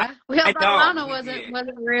 Yeah. We all thought Lana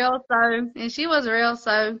wasn't real, so, and she was real,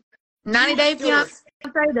 so 90 Day Fiancé,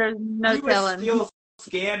 there's no telling. She was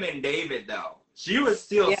still scamming David, though. She was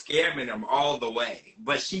still scamming him all the way,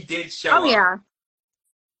 but she did show up.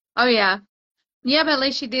 Oh, yeah. Yeah, but at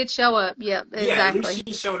least she did show up. Yep, exactly. Yeah, at least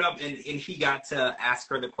she showed up, and he got to ask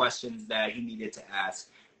her the questions that he needed to ask,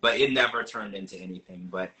 but it never turned into anything.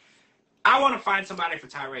 But I want to find somebody for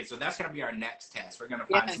Tyree, so that's going to be our next test. We're going to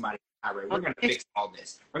find somebody for Tyree. We're going to fix all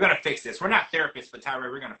this. We're going to fix this. We're not therapists for Tyree.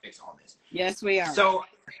 We're going to fix all this. Yes, we are. So,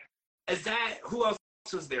 who else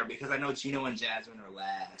was there? Because I know Gino and Jasmine are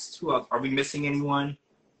last. Who else? Are we missing anyone?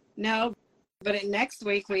 No, but next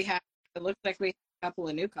week it looks like we have a couple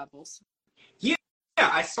of new couples. Yeah,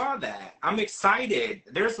 I saw that. I'm excited.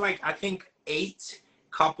 There's I think 8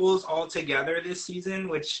 couples all together this season,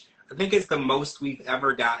 which I think is the most we've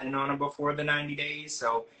ever gotten on them before the 90 days.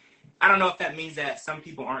 So I don't know if that means that some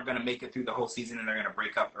people aren't going to make it through the whole season and they're going to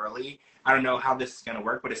break up early. I don't know how this is going to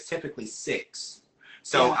work, but it's typically 6.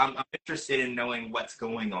 So I'm interested in knowing what's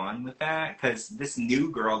going on with that, because this new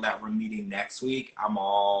girl that we're meeting next week, I'm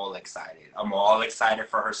all excited. I'm all excited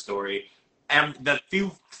for her story. And the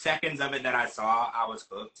few seconds of it that I saw, I was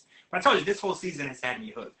hooked. But I told you, this whole season has had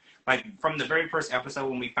me hooked. From the very first episode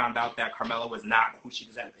when we found out that Carmela was not who she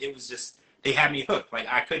was at, it was just, they had me hooked.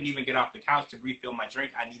 I couldn't even get off the couch to refill my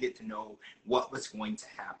drink. I needed to know what was going to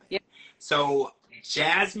happen. Yep. So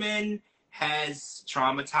Jasmine has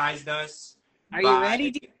traumatized us. Are you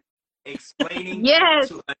ready? Explaining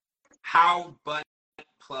to us how butt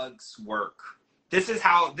plugs work. This was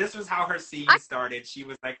how her scene started. She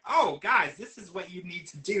was like, "Oh, guys, this is what you need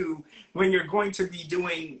to do when you're going to be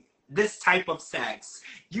doing this type of sex,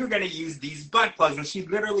 you're going to use these butt plugs. And she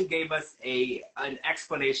literally gave us an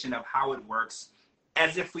explanation of how it works,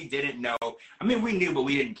 as if we didn't know. I mean, we knew, but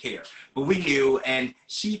we didn't care. But we knew, and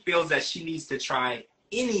she feels that she needs to try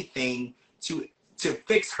anything to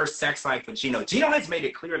fix her sex life with Gino. Gino has made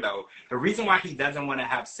it clear, though, the reason why he doesn't want to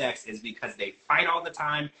have sex is because they fight all the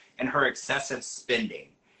time and her excessive spending.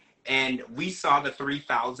 And we saw the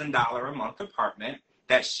 $3,000 a month apartment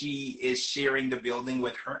that she is sharing the building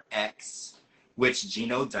with her ex, which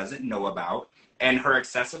Gino doesn't know about, and her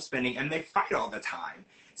excessive spending, and they fight all the time.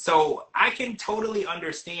 So I can totally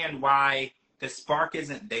understand why the spark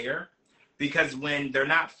isn't there, because when they're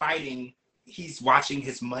not fighting, he's watching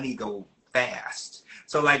his money go fast.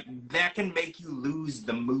 So like that can make you lose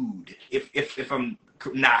the mood. If I'm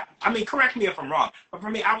not, I mean, correct me if I'm wrong, but for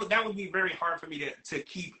me, that would be very hard for me to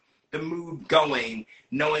keep the mood going,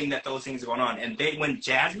 knowing that those things are going on. And when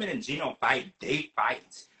Jasmine and Gino fight, they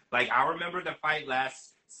fight. Like I remember the fight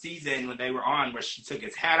last season when they were on, where she took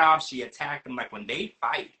his hat off, she attacked him. Like when they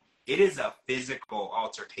fight, it is a physical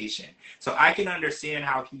altercation. So I can understand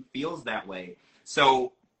how he feels that way.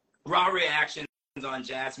 So raw reactions on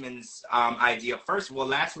Jasmine's idea. First of all,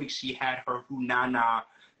 last week she had her hunana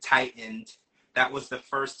tightened. That was the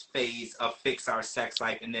first phase of fix our sex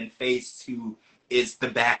life. And then phase 2 is the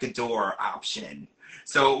back door option.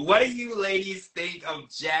 So what do you ladies think of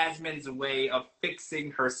Jasmine's way of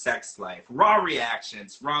fixing her sex life? Raw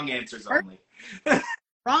reactions, wrong answers only.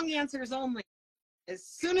 Wrong answers only. As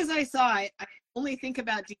soon as I saw it, I only think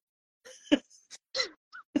about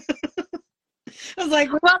I was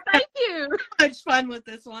like, well, thank you. Much fun with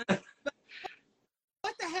this one. But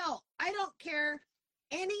what the hell? I don't care.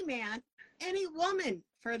 Any man, any woman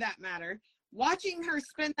for that matter, watching her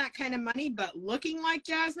spend that kind of money, but looking like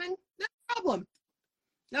Jasmine, no problem.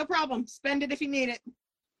 No problem. Spend it if you need it.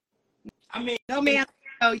 I mean, no man,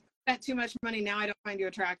 oh, you spent too much money. Now I don't find you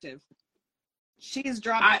attractive. She's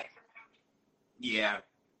dropped. Yeah,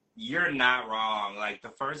 you're not wrong. Like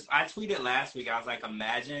I tweeted last week, I was like,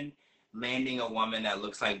 imagine landing a woman that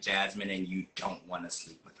looks like Jasmine and you don't want to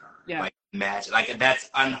sleep with her. Yeah. Like imagine, like that's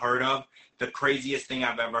unheard of. The craziest thing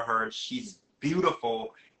I've ever heard. She's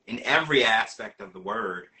beautiful in every aspect of the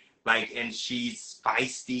word. Like, and she's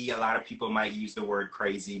feisty. A lot of people might use the word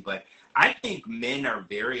crazy, but I think men are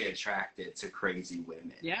very attracted to crazy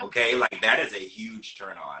women. Yeah. Okay. Like that is a huge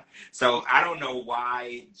turn on. So I don't know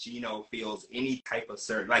why Gino feels any type of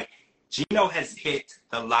certain, like Gino has hit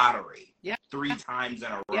the lottery 3 times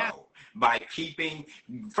in a row by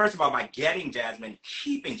first of all, by getting Jasmine,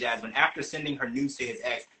 keeping Jasmine after sending her news to his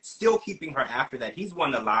ex, still keeping her after that. He's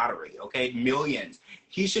won the lottery, okay? Millions.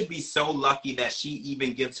 He should be so lucky that she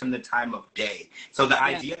even gives him the time of day. So the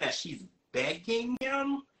idea that she's begging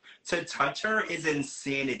him to touch her is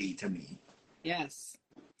insanity to me. Yes,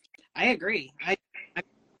 I agree. I'm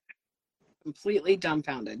completely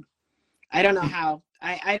dumbfounded. I don't know how.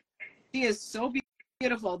 She is so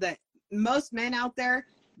beautiful that most men out there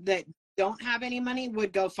that don't have any money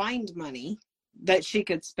would go find money that she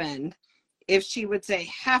could spend if she would say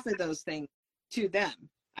half of those things to them.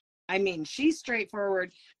 I mean, she's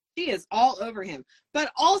straightforward. She is all over him.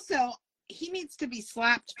 But also, he needs to be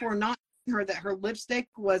slapped for not her that her lipstick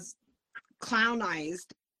was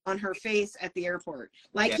clownized on her face at the airport.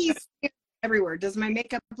 Like he's everywhere. Does my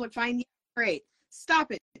makeup look fine? Yeah, great.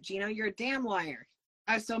 Stop it, Gino. You're a damn liar.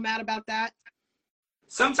 I was so mad about that.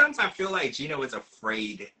 Sometimes I feel like Gino is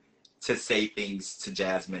afraid to say things to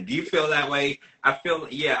Jasmine. Do you feel that way? I feel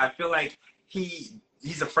like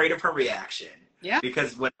he's afraid of her reaction. Yeah.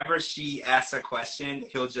 Because whenever she asks a question,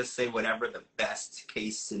 he'll just say whatever the best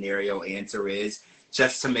case scenario answer is,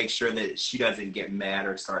 just to make sure that she doesn't get mad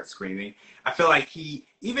or start screaming. I feel like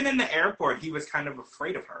even in the airport, he was kind of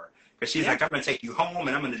afraid of her. Because she's like, I'm going to take you home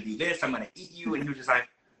and I'm going to do this. I'm going to eat you. And he was just like,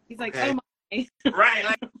 he's like, okay. oh my. Right.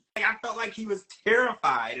 Like I felt like he was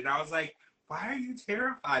terrified. And I was like, why are you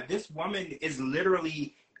terrified? This woman is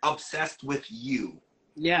literally obsessed with you.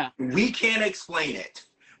 Yeah. We can't explain it,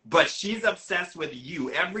 but she's obsessed with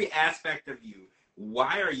you, every aspect of you.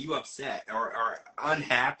 Why are you upset or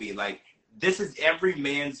unhappy? Like, this is every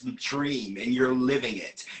man's dream, and you're living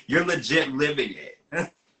it. You're legit living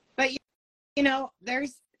it. But, you know, I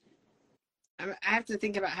have to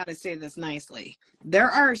think about how to say this nicely. There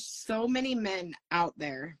are so many men out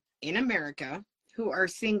there in America who are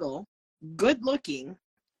single, good looking,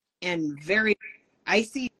 and I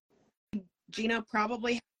see Gino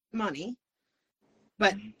probably has money,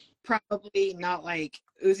 but probably not like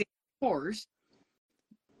oozing pores.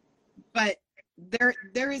 But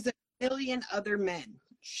there is a million other men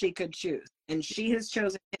she could choose, and she has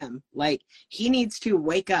chosen him. Like, he needs to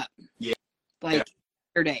wake up. Yeah. Like,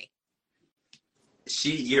 yesterday.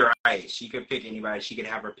 You're right. She could pick anybody. She could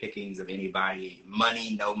have her pickings of anybody.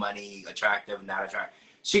 Money, no money, attractive, not attractive.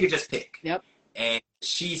 She could just pick. Yep. And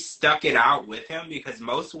she stuck it out with him because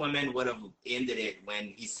most women would have ended it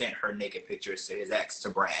when he sent her naked pictures to his ex to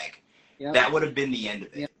brag. Yep. That would have been the end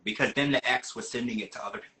of it. Yep. Because then the ex was sending it to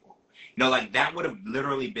other people. You know, like that would have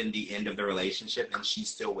literally been the end of the relationship, and she's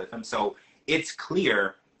still with him. So it's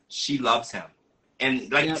clear she loves him.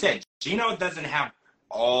 And like you said, Gino doesn't have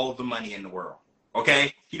all the money in the world.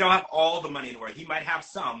 Okay? He don't have all the money in the world. He might have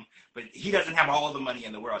some, but he doesn't have all the money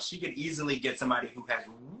in the world. She could easily get somebody who has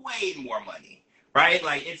way more money, right?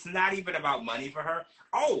 Like, it's not even about money for her.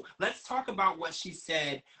 Oh, let's talk about what she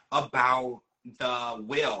said about the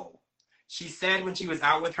will. She said when she was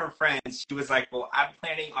out with her friends, she was like, well, I'm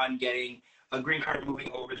planning on getting a green card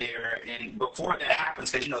moving over there. And before that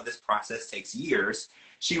happens, because, you know, this process takes years,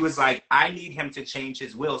 she was like, I need him to change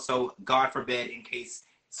his will. So God forbid, in case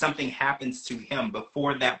something happens to him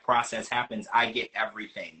before that process happens, I get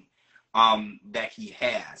everything that he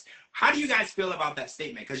has. How do you guys feel about that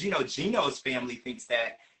statement? Because, you know, Gino's family thinks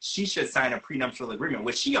that she should sign a prenuptial agreement,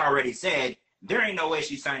 which she already said there ain't no way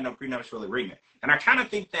she's signing a prenuptial agreement. And I kind of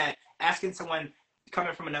think that asking someone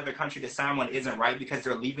coming from another country to sign one isn't right because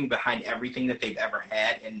they're leaving behind everything that they've ever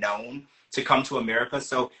had and known to come to America.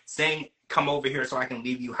 So saying, come over here so I can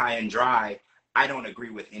leave you high and dry, I don't agree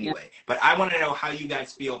with anyway. But I want to know how you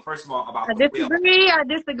guys feel, first of all, about the will. I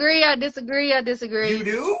disagree. You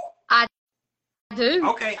do? I do.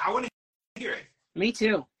 Okay, I want to hear it. Me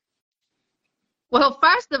too. Well,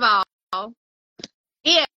 first of all,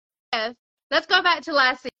 if let's go back to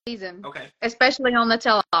last season. Okay. Especially on the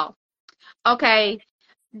tell-all. Okay.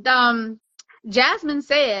 Jasmine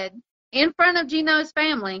said in front of Gino's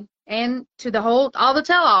family and to all the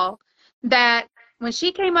tell-all that when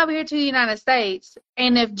she came over here to the United States,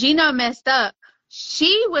 and if Gino messed up,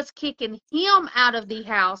 she was kicking him out of the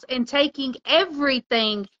house and taking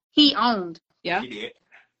everything he owned. Yeah. She did.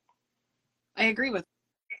 I agree with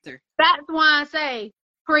her. That's why I say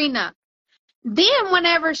prenup. Then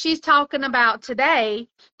whenever she's talking about today,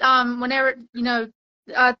 whenever, you know,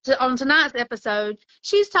 on tonight's episode,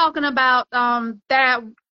 she's talking about that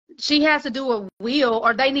she has to do a will,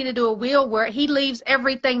 or they need to do a will where he leaves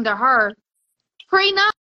everything to her.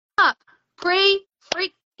 Prenup.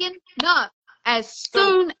 Pre-freaking nup. As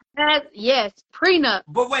soon as, yes, prenup.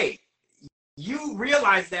 But wait, you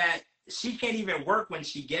realize that she can't even work when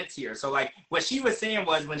she gets here. So, like, what she was saying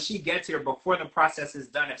was when she gets here, before the process is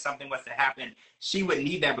done, if something was to happen, she would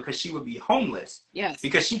need that because she would be homeless. Yes.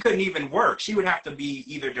 Because she couldn't even work. She would have to be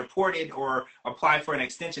either deported or apply for an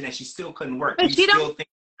extension, and she still couldn't work. But she don't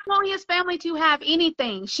want his family to have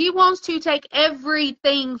anything. She wants to take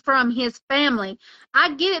everything from his family.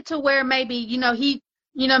 I get it to where maybe, you know, he,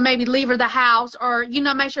 you know, maybe leave her the house or, you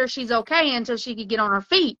know, make sure she's okay until she could get on her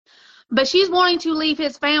feet. But she's wanting to leave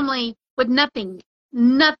his family with nothing.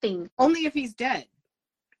 Nothing. Only if he's dead.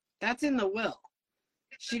 That's in the will.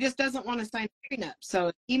 She just doesn't want to sign a prenup. So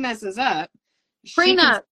if he messes up.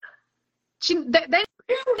 Prenup. They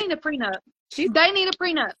need a prenup. They need a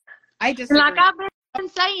prenup. I disagree. Like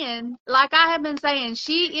I have been saying,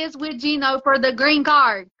 she is with Gino for the green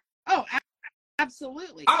card. Oh,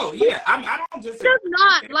 absolutely. Oh, yeah. I don't disagree. Does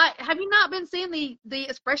not, like, have you not been seeing the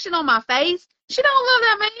expression on my face? She don't love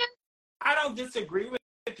that man. I don't disagree with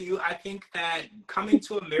you. I think that coming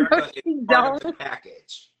to America is part of the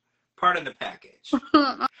package. Part of the package.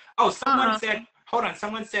 Oh, someone said, hold on.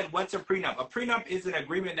 Someone said, what's a prenup? A prenup is an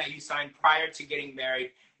agreement that you sign prior to getting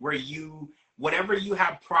married where whatever you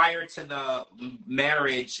have prior to the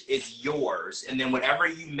marriage is yours. And then whatever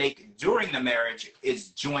you make during the marriage is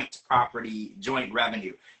joint property, joint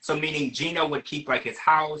revenue. So meaning Gino would keep like his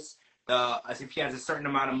house. If he has a certain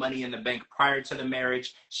amount of money in the bank prior to the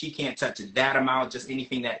marriage, she can't touch that amount, just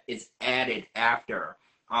anything that is added after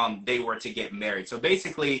they were to get married. So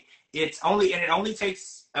basically, it only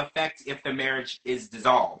takes effect if the marriage is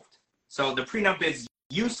dissolved. So the prenup is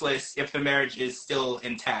useless if the marriage is still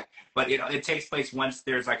intact, but it takes place once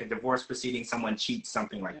there's like a divorce proceeding, someone cheats,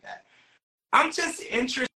 something like that. I'm just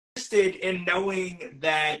interested in knowing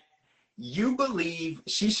that you believe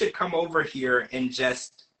she should come over here and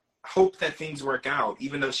just hope that things work out,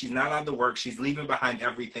 even though she's not allowed to work. She's leaving behind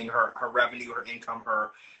everything, her revenue, her income,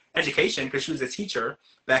 her education, because she was a teacher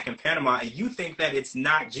back in Panama, and you think that it's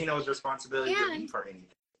not Gino's responsibility to leave her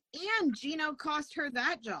anything. And Gino cost her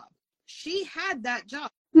that job. She had that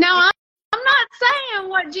job. Now, I'm not saying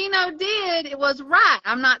what Gino did it was right.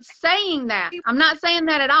 I'm not saying that. I'm not saying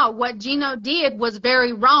that at all. What Gino did was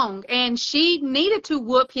very wrong, and she needed to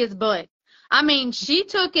whoop his butt. I mean, she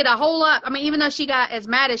took it a whole lot. I mean, even though she got as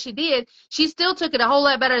mad as she did, she still took it a whole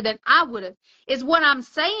lot better than I would have. Is what I'm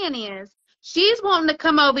saying is she's wanting to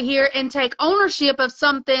come over here and take ownership of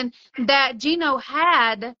something that Gino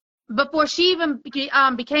had before she even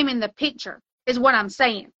became in the picture, is what I'm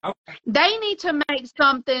saying. Okay. They need to make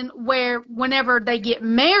something where whenever they get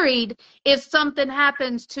married, if something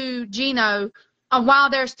happens to Gino while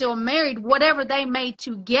they're still married, whatever they made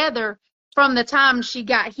together from the time she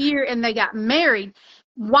got here and they got married,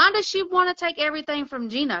 why does she want to take everything from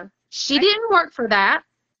Gino? She didn't work for that.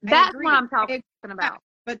 That's what I'm talking about.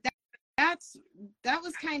 But that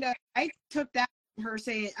was kind of, I took that from her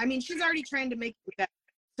saying, I mean, she's already trying to make it better.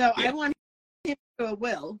 So yeah. I want him to a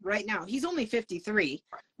will right now. He's only 53.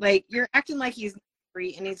 Like, you're acting like he's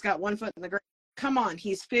 3 and he's got 1 foot in the grave. Come on,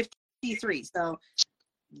 he's 53. So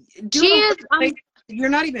you're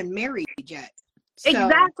not even married yet. So.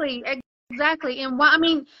 Exactly. And why? I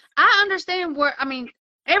mean, I understand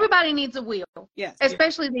everybody needs a will. Yes.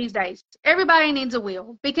 Especially these days. Everybody needs a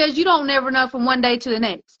will because you don't never know from one day to the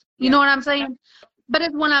next. You know what I'm saying? But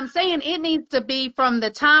it's when I'm saying it needs to be from the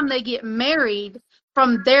time they get married,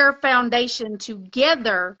 from their foundation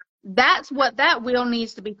together. That's what that will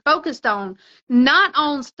needs to be focused on, not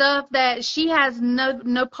on stuff that she has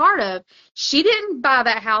no part of. She didn't buy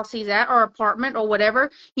that house he's at or apartment or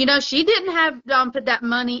whatever. You know, she didn't have put that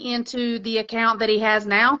money into the account that he has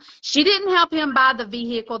now. She didn't help him buy the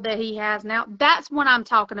vehicle that he has now. That's what I'm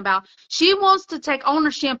talking about. She wants to take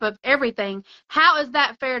ownership of everything. How is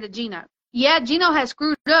that fair to Gino? Yeah, Gino has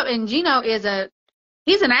screwed up, and Gino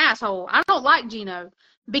he's an asshole. I don't like Gino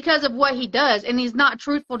because of what he does, and he's not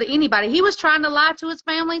truthful to anybody. He was trying to lie to his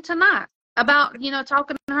family tonight about,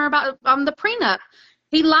 talking to her about the prenup.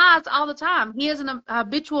 He lies all the time. He is an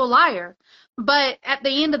habitual liar. But at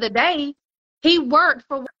the end of the day, he worked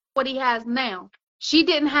for what he has now. She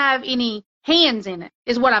didn't have any hands in it,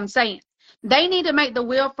 is what I'm saying. They need to make the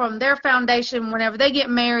will from their foundation whenever they get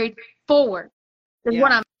married forward, is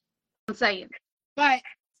what I'm saying. But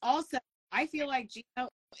also, I feel like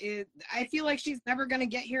I feel like she's never going to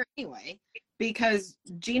get here anyway, because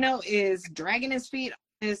Gino is dragging his feet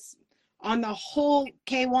on the whole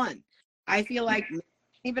K1. I feel like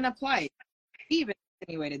even applied. He even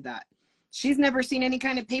insinuated that. She's never seen any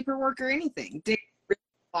kind of paperwork or anything. Did it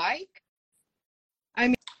apply?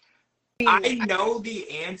 I know the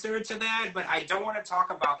answer to that, but I don't want to talk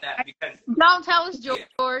about that because... Don't tell us,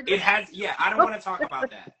 George. I don't want to talk about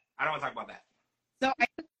that. So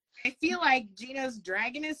I feel like Gino's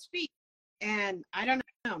dragging his feet, and I don't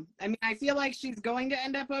know. I mean, I feel like she's going to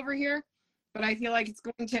end up over here, but I feel like it's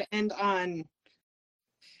going to end on...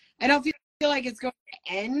 I don't feel like it's going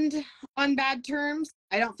to end on bad terms.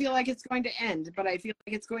 I don't feel like it's going to end, but I feel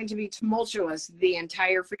like it's going to be tumultuous the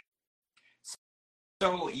entire...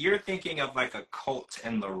 So you're thinking of like a Colt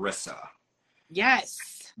and Larissa. Yes.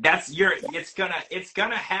 It's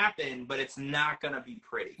gonna happen, but it's not gonna be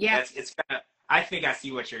pretty. Yeah. I think I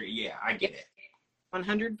see what I get it.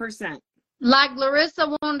 100%. Like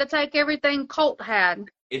Larissa wanted to take everything Colt had.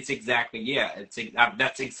 It's exactly,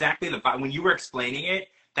 that's exactly the vibe. When you were explaining it,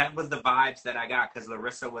 that was the vibes that I got, because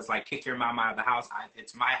Larissa was like, kick your mom out of the house.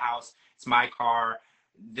 It's my house. It's my car.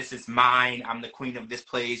 This is mine. I'm the queen of this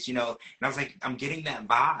place, And I was like, I'm getting that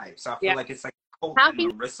vibe. So I feel like it's like Colt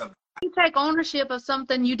and Larissa. How can you take ownership of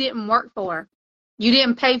something you didn't work for? You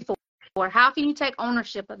didn't pay for? How can you take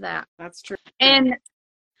ownership of that? That's true. And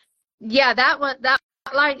yeah, I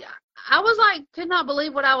was like, could not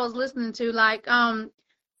believe what I was listening to. Like,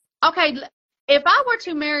 okay, if I were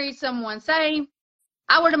to marry someone, say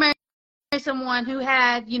I were to marry someone who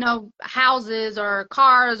had, houses or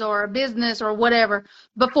cars or a business or whatever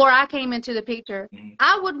before I came into the picture,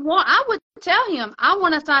 I would tell him I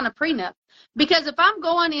want to sign a prenup. Because if I'm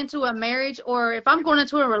going into a marriage or if I'm going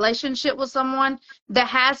into a relationship with someone that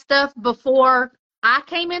has stuff before I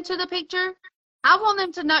came into the picture, I want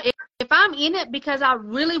them to know if I'm in it because I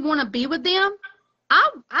really want to be with them, I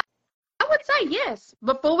would say yes.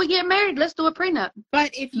 Before we get married, let's do a prenup.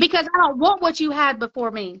 But because I don't want what you had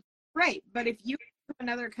before me. Right. But if you were in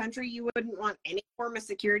another country, you wouldn't want any form of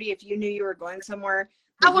security if you knew you were going somewhere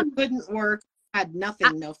that couldn't work, had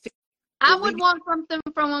nothing, I would want something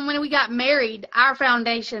from when we got married, our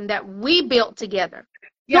foundation that we built together.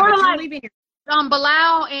 Yeah, sort of like leaving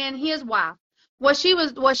Bilal and his wife. What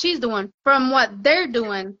she's doing from what they're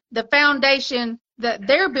doing, the foundation that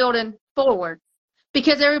they're building forward.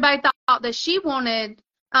 Because everybody thought that she wanted,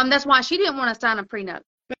 that's why she didn't want to sign a prenup.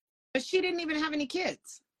 But she didn't even have any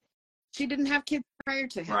kids. She didn't have kids prior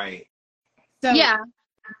to him. Right. So yeah.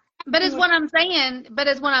 But it's what I'm saying.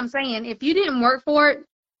 If you didn't work for it,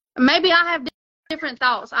 maybe I have different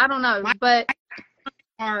thoughts. I don't know, but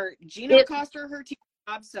Gino cost her her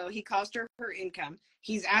job, so he cost her her income.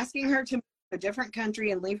 He's asking her to move to a different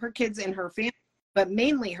country and leave her kids and her family, but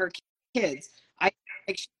mainly her kids. I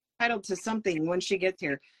think she's entitled to something when she gets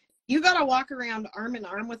here. You got to walk around arm in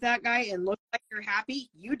arm with that guy and look like you're happy.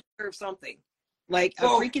 You deserve something, like a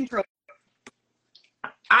freaking pro.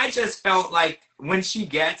 I just felt like when she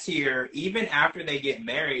gets here, even after they get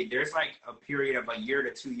married, there's like a period of a year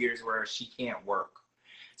to 2 years where she can't work.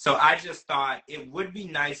 So I just thought it would be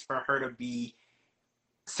nice for her to be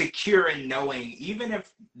secure in knowing, even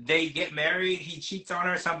if they get married, he cheats on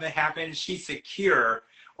her, something happens, she's secure,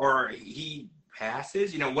 or he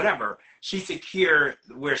passes, whatever. She's secure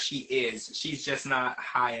where she is. She's just not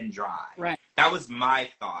high and dry. Right. That was my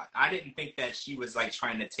thought. I didn't think that she was like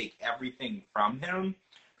trying to take everything from him.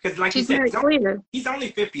 Because like you said, he's only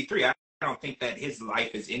 53. I don't think that his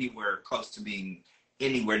life is anywhere close to being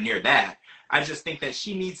anywhere near that. I just think that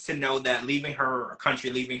she needs to know that leaving her country,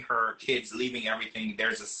 leaving her kids, leaving everything,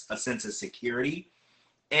 there's a sense of security.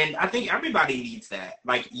 And I think everybody needs that.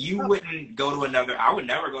 Like, you wouldn't go to I would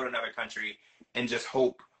never go to another country and just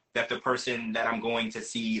hope that the person that I'm going to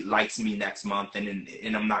see likes me next month and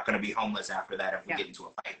I'm not going to be homeless after that if we get into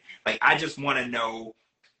a fight. Like, I just want to know,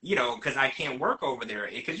 because I can't work over there.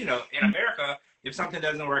 Because, in America, if something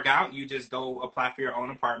doesn't work out, you just go apply for your own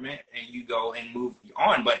apartment and you go and move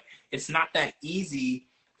on. But it's not that easy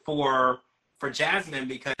for Jasmine,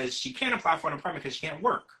 because she can't apply for an apartment because she can't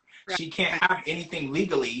work. Right. She can't have anything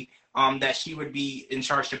legally that she would be in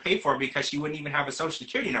charge to pay for, because she wouldn't even have a social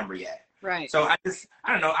security number yet. Right. So I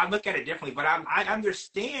don't know. I look at it differently, but I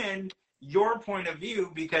understand your point of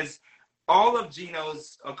view, because all of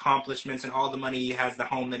Gino's accomplishments and all the money he has, the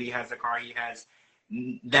home that he has, the car he has,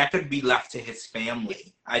 that could be left to his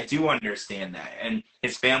family. I do understand that. And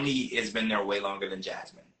his family has been there way longer than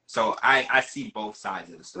Jasmine. So I see both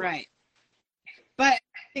sides of the story. Right. But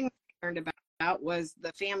the thing I learned about was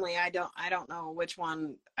the family. I don't know which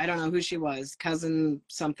one. I don't know who she was. Cousin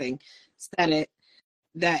something said it,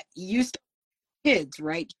 that you still have kids,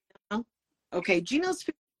 right? Gino? Okay, Gino's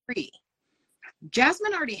 53.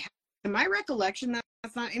 Jasmine already had, in my recollection,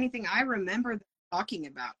 that's not anything I remember talking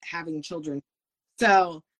about, having children.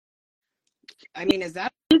 So, I mean, is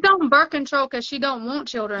that... She's on birth control because she don't want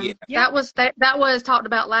children. Yeah. That was talked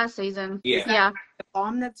about last season. Yeah. The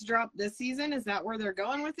bomb that's dropped this season, is that where they're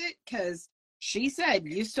going with it? Because she said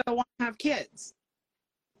you still want to have kids.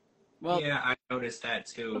 Well, yeah, I noticed that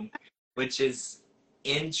too, which is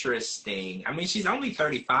interesting. I mean, she's only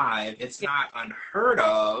 35. It's not unheard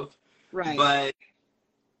of. Right. But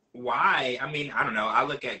why? I mean, I don't know. I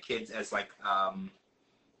look at kids as like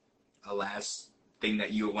a last thing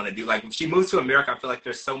that you would want to do. Like, if she moves to America, I feel like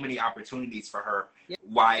there's so many opportunities for her. Yep.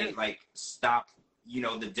 Why like stop,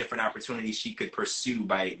 the different opportunities she could pursue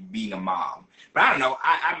by being a mom? But I don't know.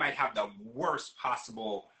 I might have the worst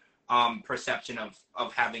possible perception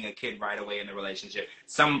of having a kid right away in the relationship.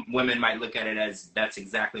 Some women might look at it as that's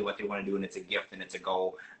exactly what they want to do and it's a gift and it's a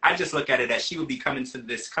goal. I just look at it as she would be coming to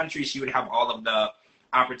this country. She would have all of the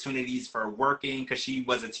opportunities for working because she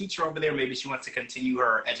was a teacher over there. Maybe she wants to continue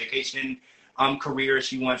her education career.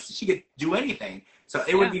 She could do anything. So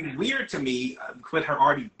it would be weird to me with her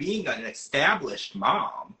already being an established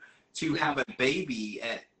mom to have a baby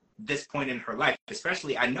at this point in her life.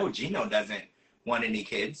 Especially, I know Gino doesn't want any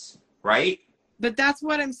kids, right? But that's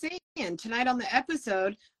what I'm saying. Tonight on the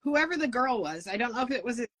episode, whoever the girl was, I don't know if it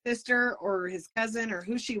was his sister or his cousin or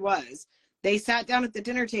who she was, they sat down at the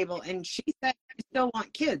dinner table and she said, "You still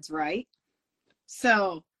want kids, right?"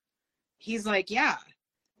 So he's like, yeah.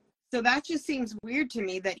 So that just seems weird to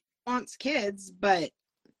me that he wants kids, but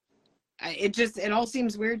it all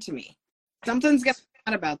seems weird to me. Something's got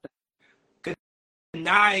about that. Good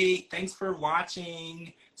night. Thanks for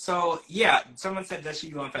watching. So yeah, someone said, does she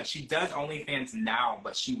do OnlyFans? She does OnlyFans now,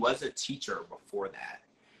 but she was a teacher before that.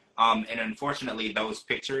 And unfortunately, those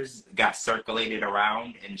pictures got circulated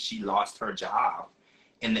around and she lost her job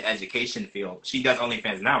in the education field. She does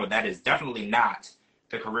OnlyFans now, but that is definitely not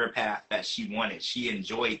the career path that she wanted. She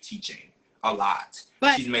enjoyed teaching a lot.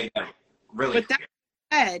 But she's made that really clear.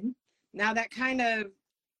 That said, now that kind of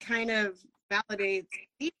validates.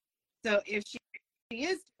 So if she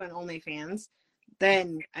is doing OnlyFans,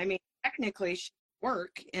 then I mean technically she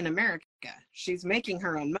work in America. She's making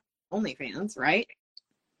her own OnlyFans, right?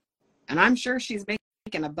 And I'm sure she's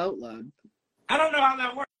making a boatload. I don't know how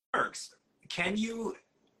that works. Can you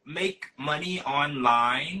make money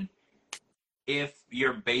online if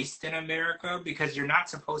you're based in America? Because you're not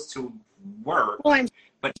supposed to work. Well, I'm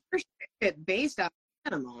sure she get based out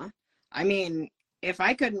of Panama. I mean, if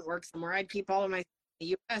I couldn't work somewhere, I'd keep all of my in the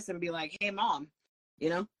U.S. and be like, "Hey, Mom, You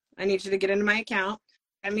know, I need you to get into my account.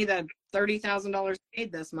 Send me the $30,000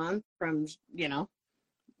 paid this month from, you know,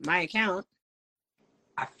 my account.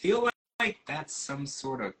 I feel like that's some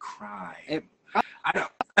sort of crime. I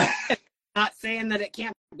don't. Not saying that it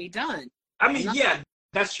can't be done. I mean, yeah,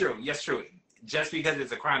 that's true. Yes, true. Just because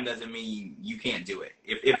it's a crime doesn't mean you can't do it.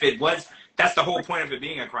 If it was, that's the whole point of it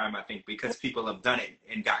being a crime, I think, because people have done it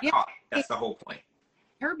and got caught. That's the whole point.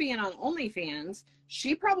 Her being on OnlyFans,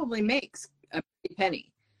 she probably makes a pretty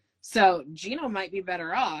penny. So Gino might be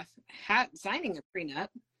better off signing a prenup.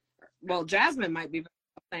 Well, Jasmine might be better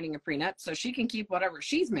off signing a prenup so she can keep whatever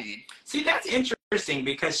she's made. See, that's interesting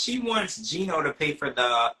because she wants Gino to pay for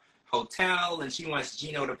the hotel and she wants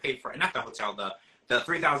Gino to pay for, not the hotel, the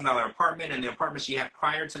 $3,000 apartment, and the apartment she had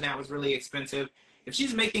prior to that was really expensive. If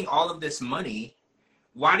she's making all of this money,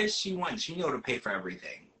 why does she want Gino to pay for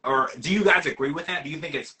everything? Or do you guys agree with that? Do you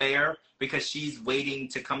think it's fair because she's waiting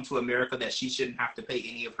to come to America that she shouldn't have to pay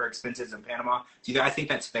any of her expenses in Panama? Do you guys think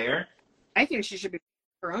that's fair? I think she should be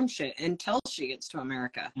paying her own shit until she gets to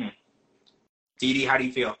America. DeeDee, how do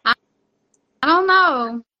you feel? I don't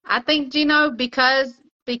know. I think Gino, because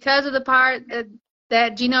of the part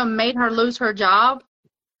that Gino made her lose her job,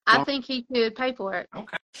 I think he should pay for it.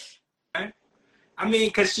 Okay. I mean,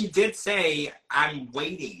 because she did say, I'm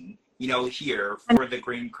waiting, you know, here for the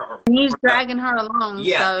green card. He's dragging her along.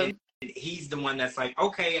 Yeah, so. and he's the one that's like,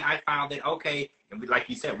 okay, I filed it, okay. And like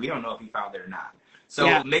you said, we don't know if he filed it or not.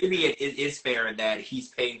 So maybe it is fair that he's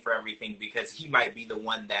paying for everything because he might be the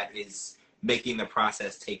one that is making the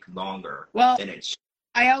process take longer than it should.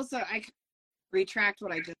 I retract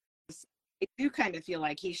what I just said. I do kind of feel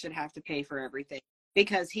like he should have to pay for everything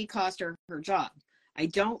because he cost her job. I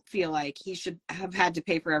don't feel like he should have had to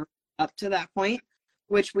pay for everything up to that point,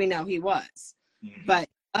 which we know he was. Mm-hmm. But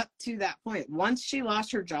up to that point, once she lost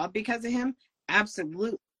her job because of him,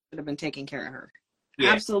 absolutely should have been taking care of her.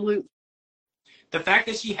 Yeah. Absolutely. The fact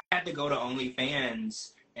that she had to go to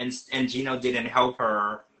OnlyFans and Gino didn't help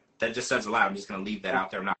her, that just says a lot. I'm just going to leave that out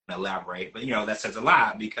there. I'm not going to elaborate. But, you know, that says a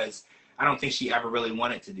lot because I don't think she ever really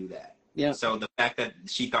wanted to do that. Yeah. So the fact that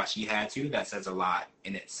she thought she had to, that says a lot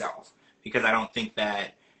in itself. Because I don't think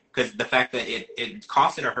that, because the fact that it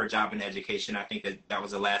costed her job and education, I think that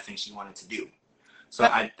was the last thing she wanted to do. So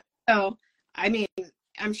I mean,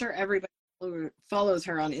 I'm sure everybody follows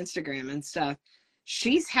her on Instagram and stuff.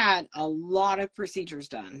 She's had a lot of procedures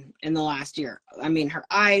done in the last year. I mean, her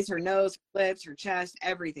eyes, her nose, her lips, her chest,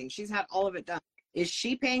 everything. She's had all of it done. Is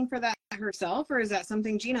she paying for that herself, or is that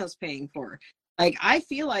something Gino's paying for? Like, I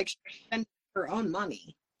feel like she spent her own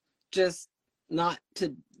money, just not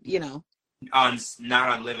to, you know. Not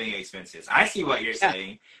on living expenses. I see what you're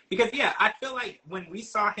saying. Because, I feel like when we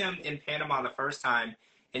saw him in Panama the first time,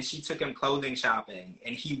 and she took him clothing shopping,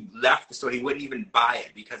 and he left the store, he wouldn't even buy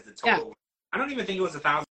it because the total, I don't even think it was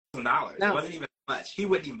 $1,000. No. It wasn't even much. He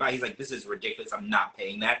wouldn't even buy it. He's like, this is ridiculous. I'm not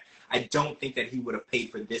paying that. I don't think that he would have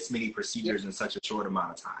paid for this many procedures in such a short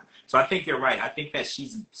amount of time. So I think you're right. I think that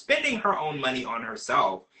she's spending her own money on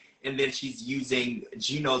herself, and then she's using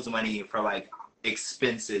Gino's money for, like,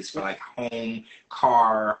 expenses for, like, home,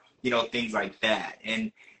 car, you know, things like that.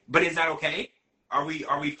 But is that okay? Are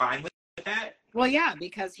we fine with that? Well, yeah,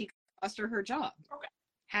 because he cost her job. Okay.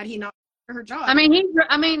 Had he not her job. I mean,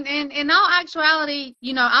 in all actuality,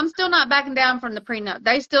 you know, I'm still not backing down from the prenup.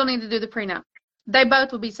 They still need to do the prenup. They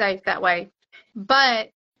both will be safe that way.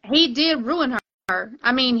 But he did ruin her.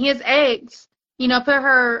 I mean, his ex, you know, put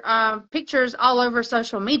her pictures all over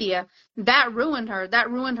social media. That ruined her. That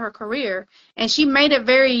ruined her career. And she made it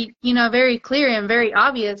very, you know, very clear and very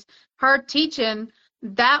obvious. Her teaching,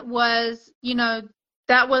 that was, you know,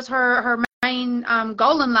 that was her main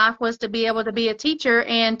goal in life, was to be able to be a teacher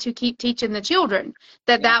and to keep teaching the children.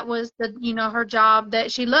 That was the, you know, her job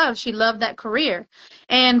that she loved. She loved that career.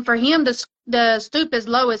 And for him to stoop as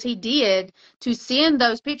low as he did to send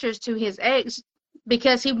those pictures to his ex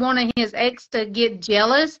because he wanted his ex to get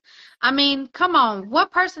jealous. I mean, come on.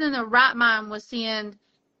 What person in their right mind would send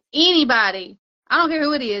anybody, I don't care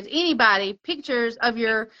who it is, anybody, pictures of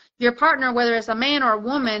your partner, whether it's a man or a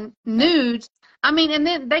woman, nudes? I mean, and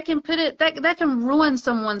then they can put it, that can ruin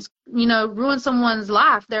someone's, you know, ruin someone's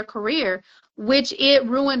life, their career, which it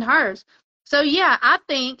ruined hers. So, yeah, I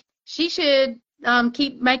think she should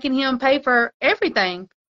keep making him pay for everything.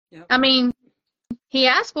 Yep. I mean, he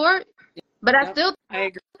asked for it, but I still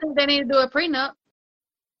think they need to do a prenup.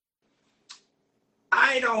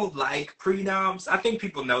 I don't like prenups. I think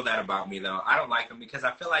people know that about me, though. I don't like them because I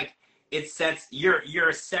feel like it sets,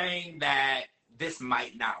 you're saying that this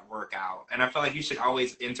might not work out. And I feel like you should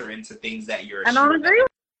always enter into things that you're I don't agree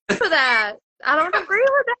with that. I don't agree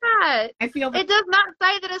with that. I feel it does not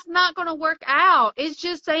say that it's not going to work out. It's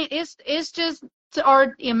just saying it's just,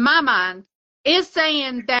 or in my mind, it's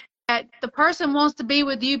saying that the person wants to be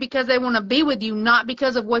with you because they want to be with you, not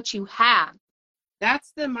because of what you have.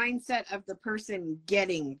 That's the mindset of the person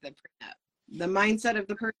getting the prenup. The mindset of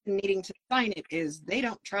the person needing to sign it is they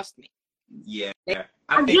don't trust me. Yeah.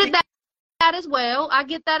 I get that as well. I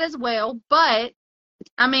get that as well. But,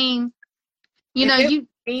 I mean, you know,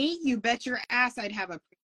 you bet your ass I'd have a prenup.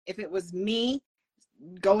 If it was me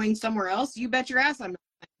going somewhere else, you bet your ass I'm not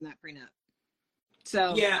signing that prenup.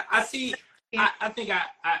 So yeah, I see. I think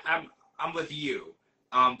I'm with you,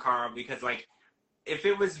 Carl, because like if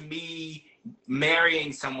it was me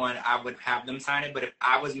marrying someone, I would have them sign it. But if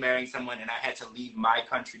I was marrying someone and I had to leave my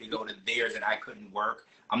country to go to theirs and I couldn't work,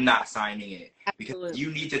 I'm not signing it. Absolutely. Because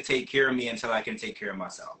you need to take care of me until I can take care of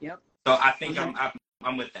myself. Yep. So I think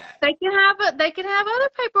I'm with that. They can have other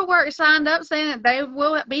paperwork signed up saying that they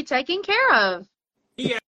will be taken care of.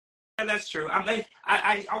 Yeah, that's true.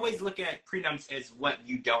 I always look at prenups as what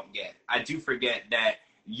you don't get. I do forget that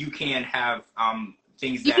you can have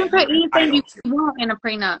things you that can put anything you to. want in a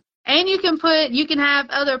prenup. And you can have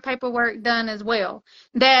other paperwork done as well.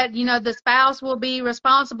 That, you know, the spouse will be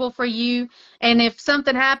responsible for you. And if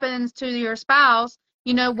something happens to your spouse,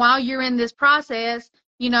 you know, while you're in this process,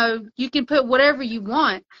 you know, you can put whatever you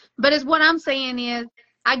want. But it's what I'm saying is,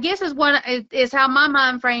 I guess is how my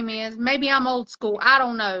mind frame is. Maybe I'm old school. I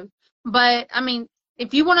don't know. But, I mean,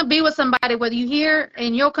 if you want to be with somebody, whether you're here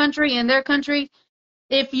in your country, in their country,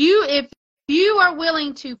 if you are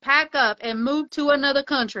willing to pack up and move to another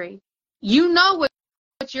country, you know what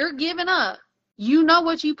you're giving up. You know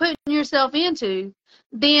what you're putting yourself into.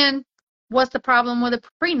 Then what's the problem with a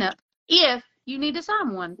prenup? If you need to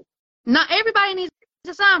sign one. Not everybody needs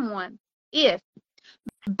to sign one.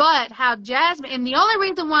 But how Jasmine, and the only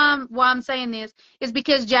reason why I'm saying this is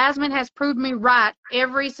because Jasmine has proved me right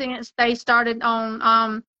ever since they started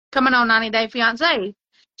on coming on 90 Day Fiancé.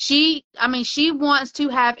 She wants to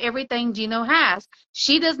have everything Gino has.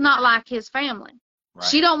 She does not like his family. Right.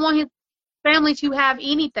 She don't want his family to have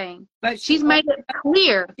anything. But she's made it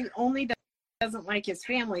clear. She only doesn't like his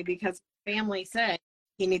family because his family said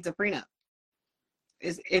he needs a prenup.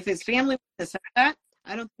 If his family said that,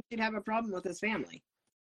 I don't think she'd have a problem with his family.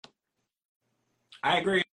 I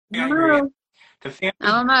agree. I agree. I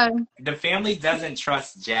don't know. The family doesn't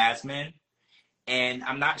trust Jasmine, and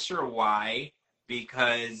I'm not sure why,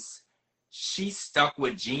 because she stuck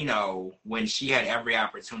with Gino when she had every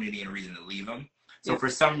opportunity and reason to leave him. So for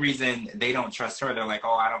some reason, they don't trust her. They're like,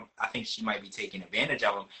 oh, I think she might be taking advantage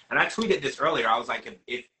of him. And I tweeted this earlier. I was like,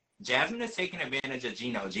 if Jasmine is taking advantage of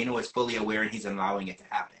Gino is fully aware and he's allowing it to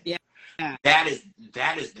happen. Yeah. That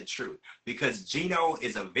is the truth, because Gino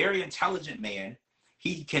is a very intelligent man.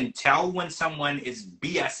 He can tell when someone is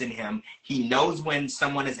BSing him. He knows when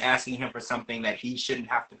someone is asking him for something that he shouldn't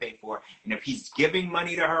have to pay for. And if he's giving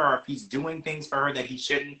money to her, or if he's doing things for her that he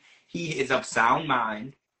shouldn't, he is of sound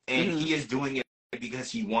mind, and he is doing it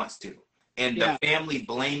because he wants to. And the family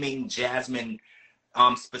blaming Jasmine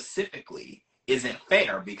specifically isn't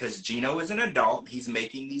fair, because Gino is an adult. He's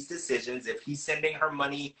making these decisions. If he's sending her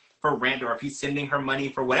money for rent, or if he's sending her money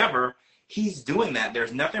for whatever, he's doing that.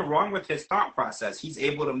 There's nothing wrong with his thought process. He's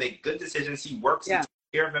able to make good decisions. He works to take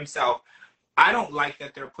care of himself. I don't like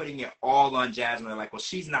that they're putting it all on Jasmine. They're like, well,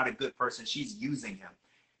 she's not a good person. She's using him.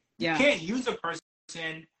 You can't use a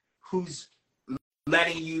person who's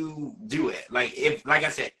letting you do it. Like I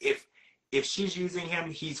said, if she's using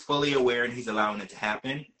him, he's fully aware and he's allowing it to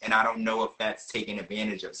happen. And I don't know if that's taking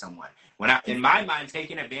advantage of someone. In my mind,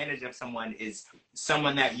 taking advantage of someone is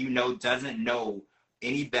someone that you know doesn't know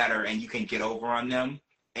any better, and you can get over on them,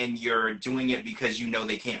 and you're doing it because you know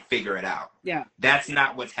they can't figure it out. Yeah. That's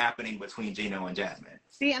not what's happening between Gino and Jasmine.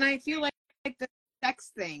 See, and I feel like the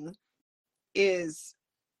sex thing is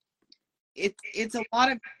it's a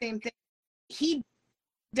lot of the same thing. He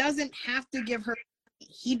doesn't have to give her,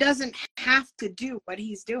 he doesn't have to do what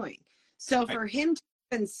he's doing. So for him to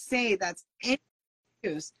even say that's any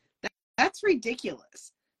use, that's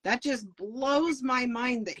ridiculous. That just blows my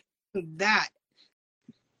mind that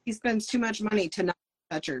he spends too much money to not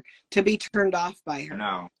touch her, to be turned off by her.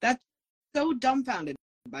 No. That's so dumbfounded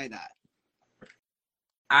by that.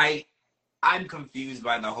 I'm confused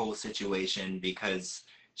by the whole situation, because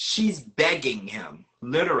she's begging him,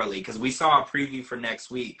 literally, because we saw a preview for next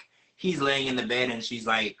week. He's laying in the bed and she's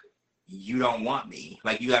like, you don't want me.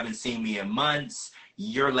 Like, you haven't seen me in months.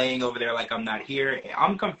 You're laying over there like I'm not here.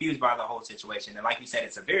 I'm confused by the whole situation. And like you said,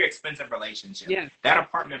 it's a very expensive relationship. Yeah. That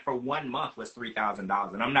apartment for 1 month was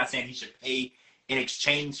 $3,000. And I'm not saying he should pay in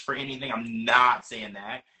exchange for anything. I'm not saying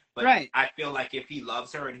that. But Right. I feel like if he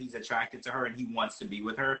loves her and he's attracted to her and he wants to be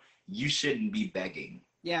with her, you shouldn't be begging.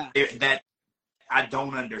 Yeah. That I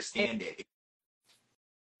don't understand it.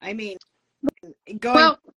 I mean, going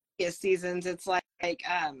Well, previous seasons, it's like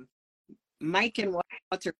Mike and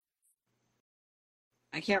what's her?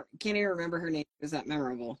 I can't even remember her name. It was that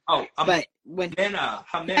memorable? Oh, but when Jimena.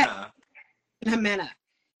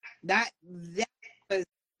 that was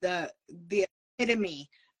the epitome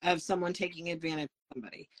of someone taking advantage of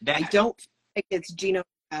somebody. I don't think it's Gino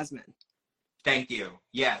Jasmine. Thank you.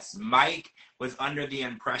 Yes, Mike was under the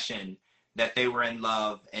impression that they were in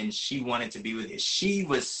love and she wanted to be with him. She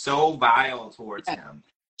was so vile towards him.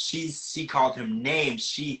 She called him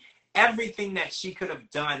names. Everything that she could have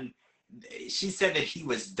done, she said that he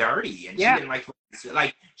was dirty and she didn't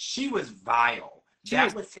like she was vile.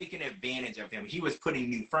 That was taking advantage of him. He was putting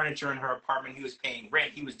new furniture in her apartment. He was paying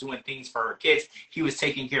rent. He was doing things for her kids. He was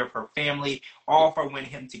taking care of her family, all for when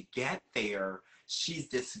him to get there. She's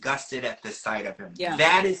disgusted at the sight of him. Yeah.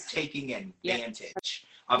 That is taking advantage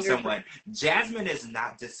of someone. Jasmine is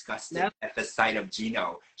not disgusted at the sight of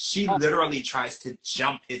Gino. She literally tries to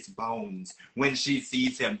jump his bones when she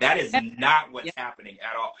sees him. That is not what's happening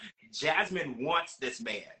at all. Jasmine wants this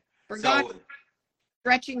man.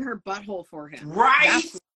 Stretching her butthole for him. Right?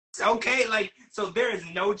 Okay, like, so there is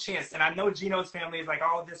no chance. And I know Gino's family is like,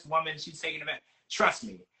 oh, this woman, she's taking him in. Trust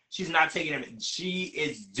me. She's not taking him. She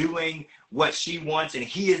is doing what she wants, and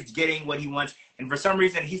he is getting what he wants. And for some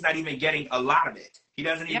reason, he's not even getting a lot of it. He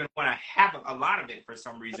doesn't even want to have a lot of it for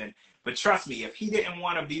some reason. But trust me, if he didn't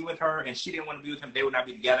want to be with her and she didn't want to be with him, they would not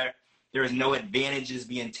be together. There is no advantages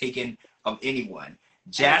being taken of anyone.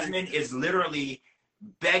 Jasmine is literally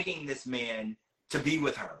begging this man to be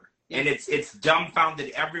with her. And it's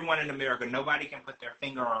dumbfounded everyone in America. Nobody can put their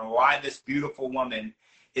finger on why this beautiful woman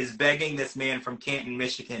is begging this man from Canton,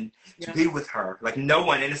 Michigan to be with her. Like, no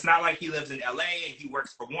one. And it's not like he lives in LA and he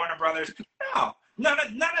works for Warner Brothers. No, none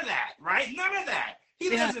of that, right? None of that. He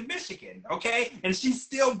lives in Michigan, okay? And she's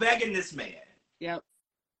still begging this man. Yep.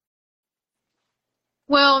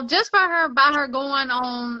 Well, just by her going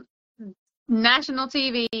on national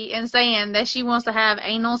TV and saying that she wants to have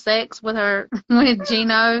anal sex with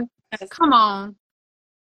Gino. Come on.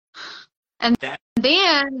 And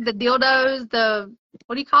then the dildos,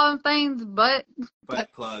 what do you call them things? Butt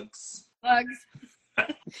plugs. Come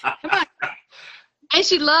on. And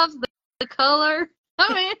she loves the color.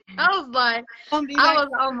 I mean, I was like,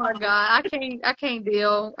 oh my God, I can't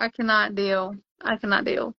deal. I cannot deal. I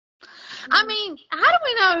mean, how do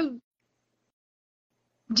we know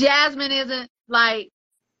Jasmine isn't like,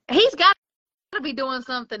 he's got to be doing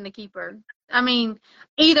something to keep her. I mean,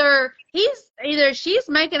 either she's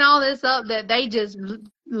making all this up that they just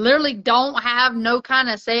literally don't have no kind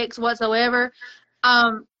of sex whatsoever.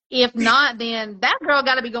 If not, then that girl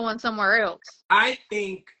got to be going somewhere else. I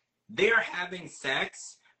think they're having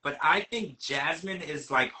sex, but I think Jasmine is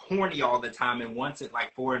like horny all the time and wants it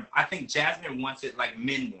like I think Jasmine wants it like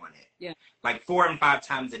men want it. Yeah. Like 4 and 5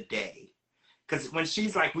 times a day. Because when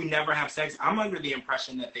she's like, we never have sex, I'm under the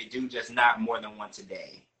impression that they do, just not more than once a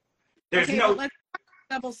day. There's no. Let's talk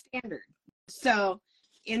double standard. So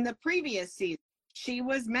in the previous season, she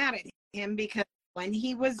was mad at him because when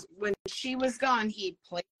she was gone, he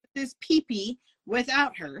played with his pee-pee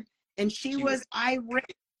without her, and she was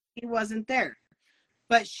irate he wasn't there.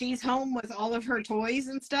 But she's home with all of her toys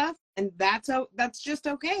and stuff, and that's just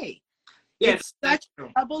okay. Yeah, it's such a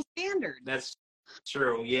double standard. That's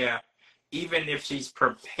true. Yeah. Even if she's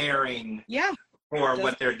preparing for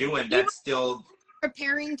what they're doing, that's still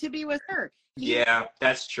preparing to be with her. Yeah,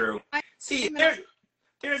 that's true. See,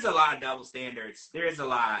 there's a lot of double standards. There is a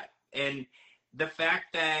lot. And the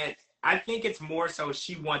fact that I think it's more so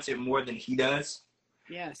she wants it more than he does.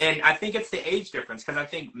 Yes. And I think it's the age difference, because I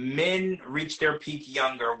think men reach their peak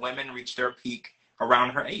younger, women reach their peak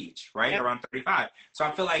around her age, right? Yep. Around 35. So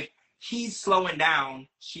I feel like he's slowing down,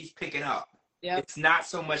 she's picking up. Yep. It's not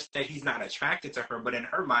so much that he's not attracted to her, but in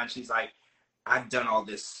her mind, she's like, I've done all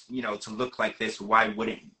this, to look like this. Why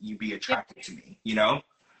wouldn't you be attracted to me,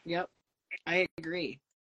 Yep. I agree.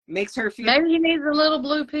 Makes her feel. Maybe he needs a little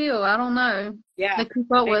blue pill. I don't know. Yeah. To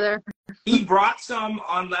keep up with her. He brought some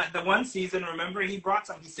on the one season. Remember, he brought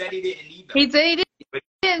some. He said he didn't need them. He said he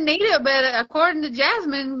didn't need it, but according to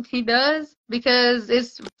Jasmine, he does, because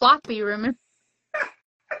it's floppy, remember?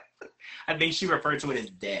 I think she referred to it as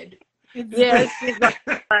dead. Yes.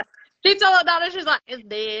 She told her daughter, she's like, it's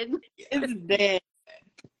dead. It's dead.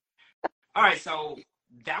 All right, so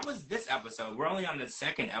that was this episode. We're only on the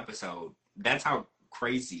second episode. That's how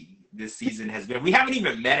crazy this season has been. We haven't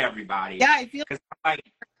even met everybody. Yeah, I feel like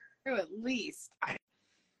through at least.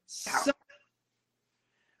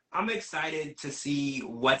 I'm excited to see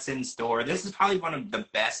what's in store. This is probably one of the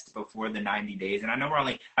best before the 90 days. And I know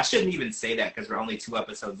I shouldn't even say that because we're only 2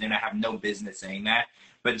 episodes in. I have no business saying that.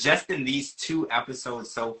 But just in these 2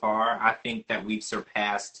 episodes so far, I think that we've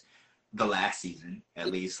surpassed the last season,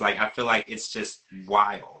 at least. Like, I feel like it's just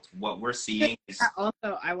wild. What we're seeing is...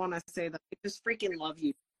 Also, I want to say that I just freaking love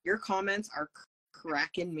you. Your comments are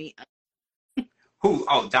cracking me up. Who?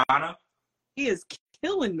 Oh, Donna? She is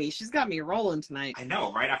killing me. She's got me rolling tonight. I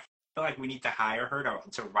know, right? I feel like we need to hire her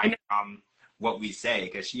to write what we say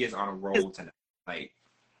because she is on a roll tonight. Like,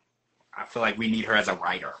 I feel like we need her as a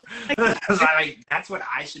writer. That's what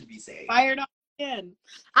I should be saying. Fired up again.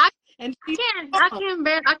 I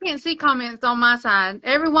can't see comments on my side.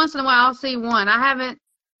 Every once in a while, I'll see one. I haven't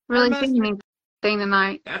really seen anything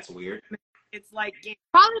tonight. That's weird. It's like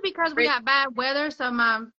probably because we got bad weather, so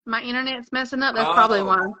my internet's messing up. That's probably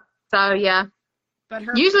why. So yeah. But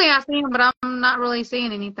usually I see them, but I'm not really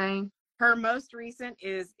seeing anything. Her most recent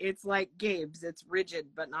is it's like Gabe's. It's rigid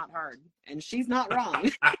but not hard, and she's not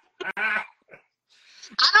wrong. I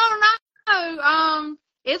don't know.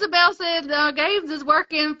 Isabel said Gabe's is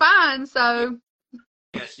working fine, so.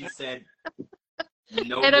 Yeah, she said.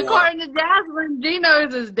 No and more. According to Jasmine,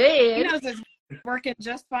 Gino's is dead. Gino's is working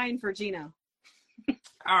just fine for Gino.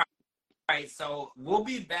 All right, so we'll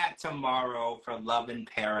be back tomorrow for Love in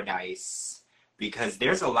Paradise because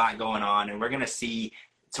there's a lot going on, and we're gonna see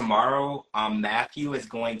tomorrow. Matthew is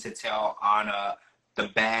going to tell Anna the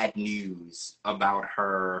bad news about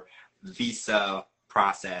her visa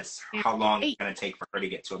process, how long it's gonna take for her to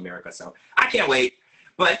get to America. So I can't wait.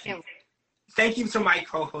 But thank you to my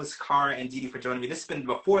co-hosts Kara and DeeDee for joining me. This has been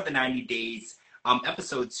Before the 90 Days.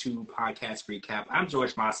 Episode 2 podcast recap. I'm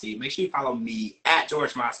George Mossey. Make sure you follow me at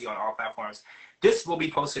George Mossey on all platforms. This will be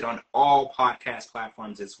posted on all podcast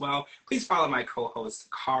platforms as well. Please follow my co-hosts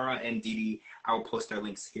Kara and DeeDee. I will post their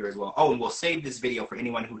links here as well. Oh, and we'll save this video for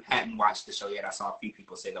anyone who hadn't watched the show yet. I saw a few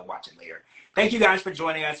people say they'll watch it later. Thank you guys for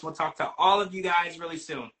joining us. We'll talk to all of you guys really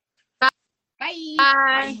soon. Bye.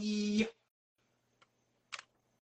 Bye.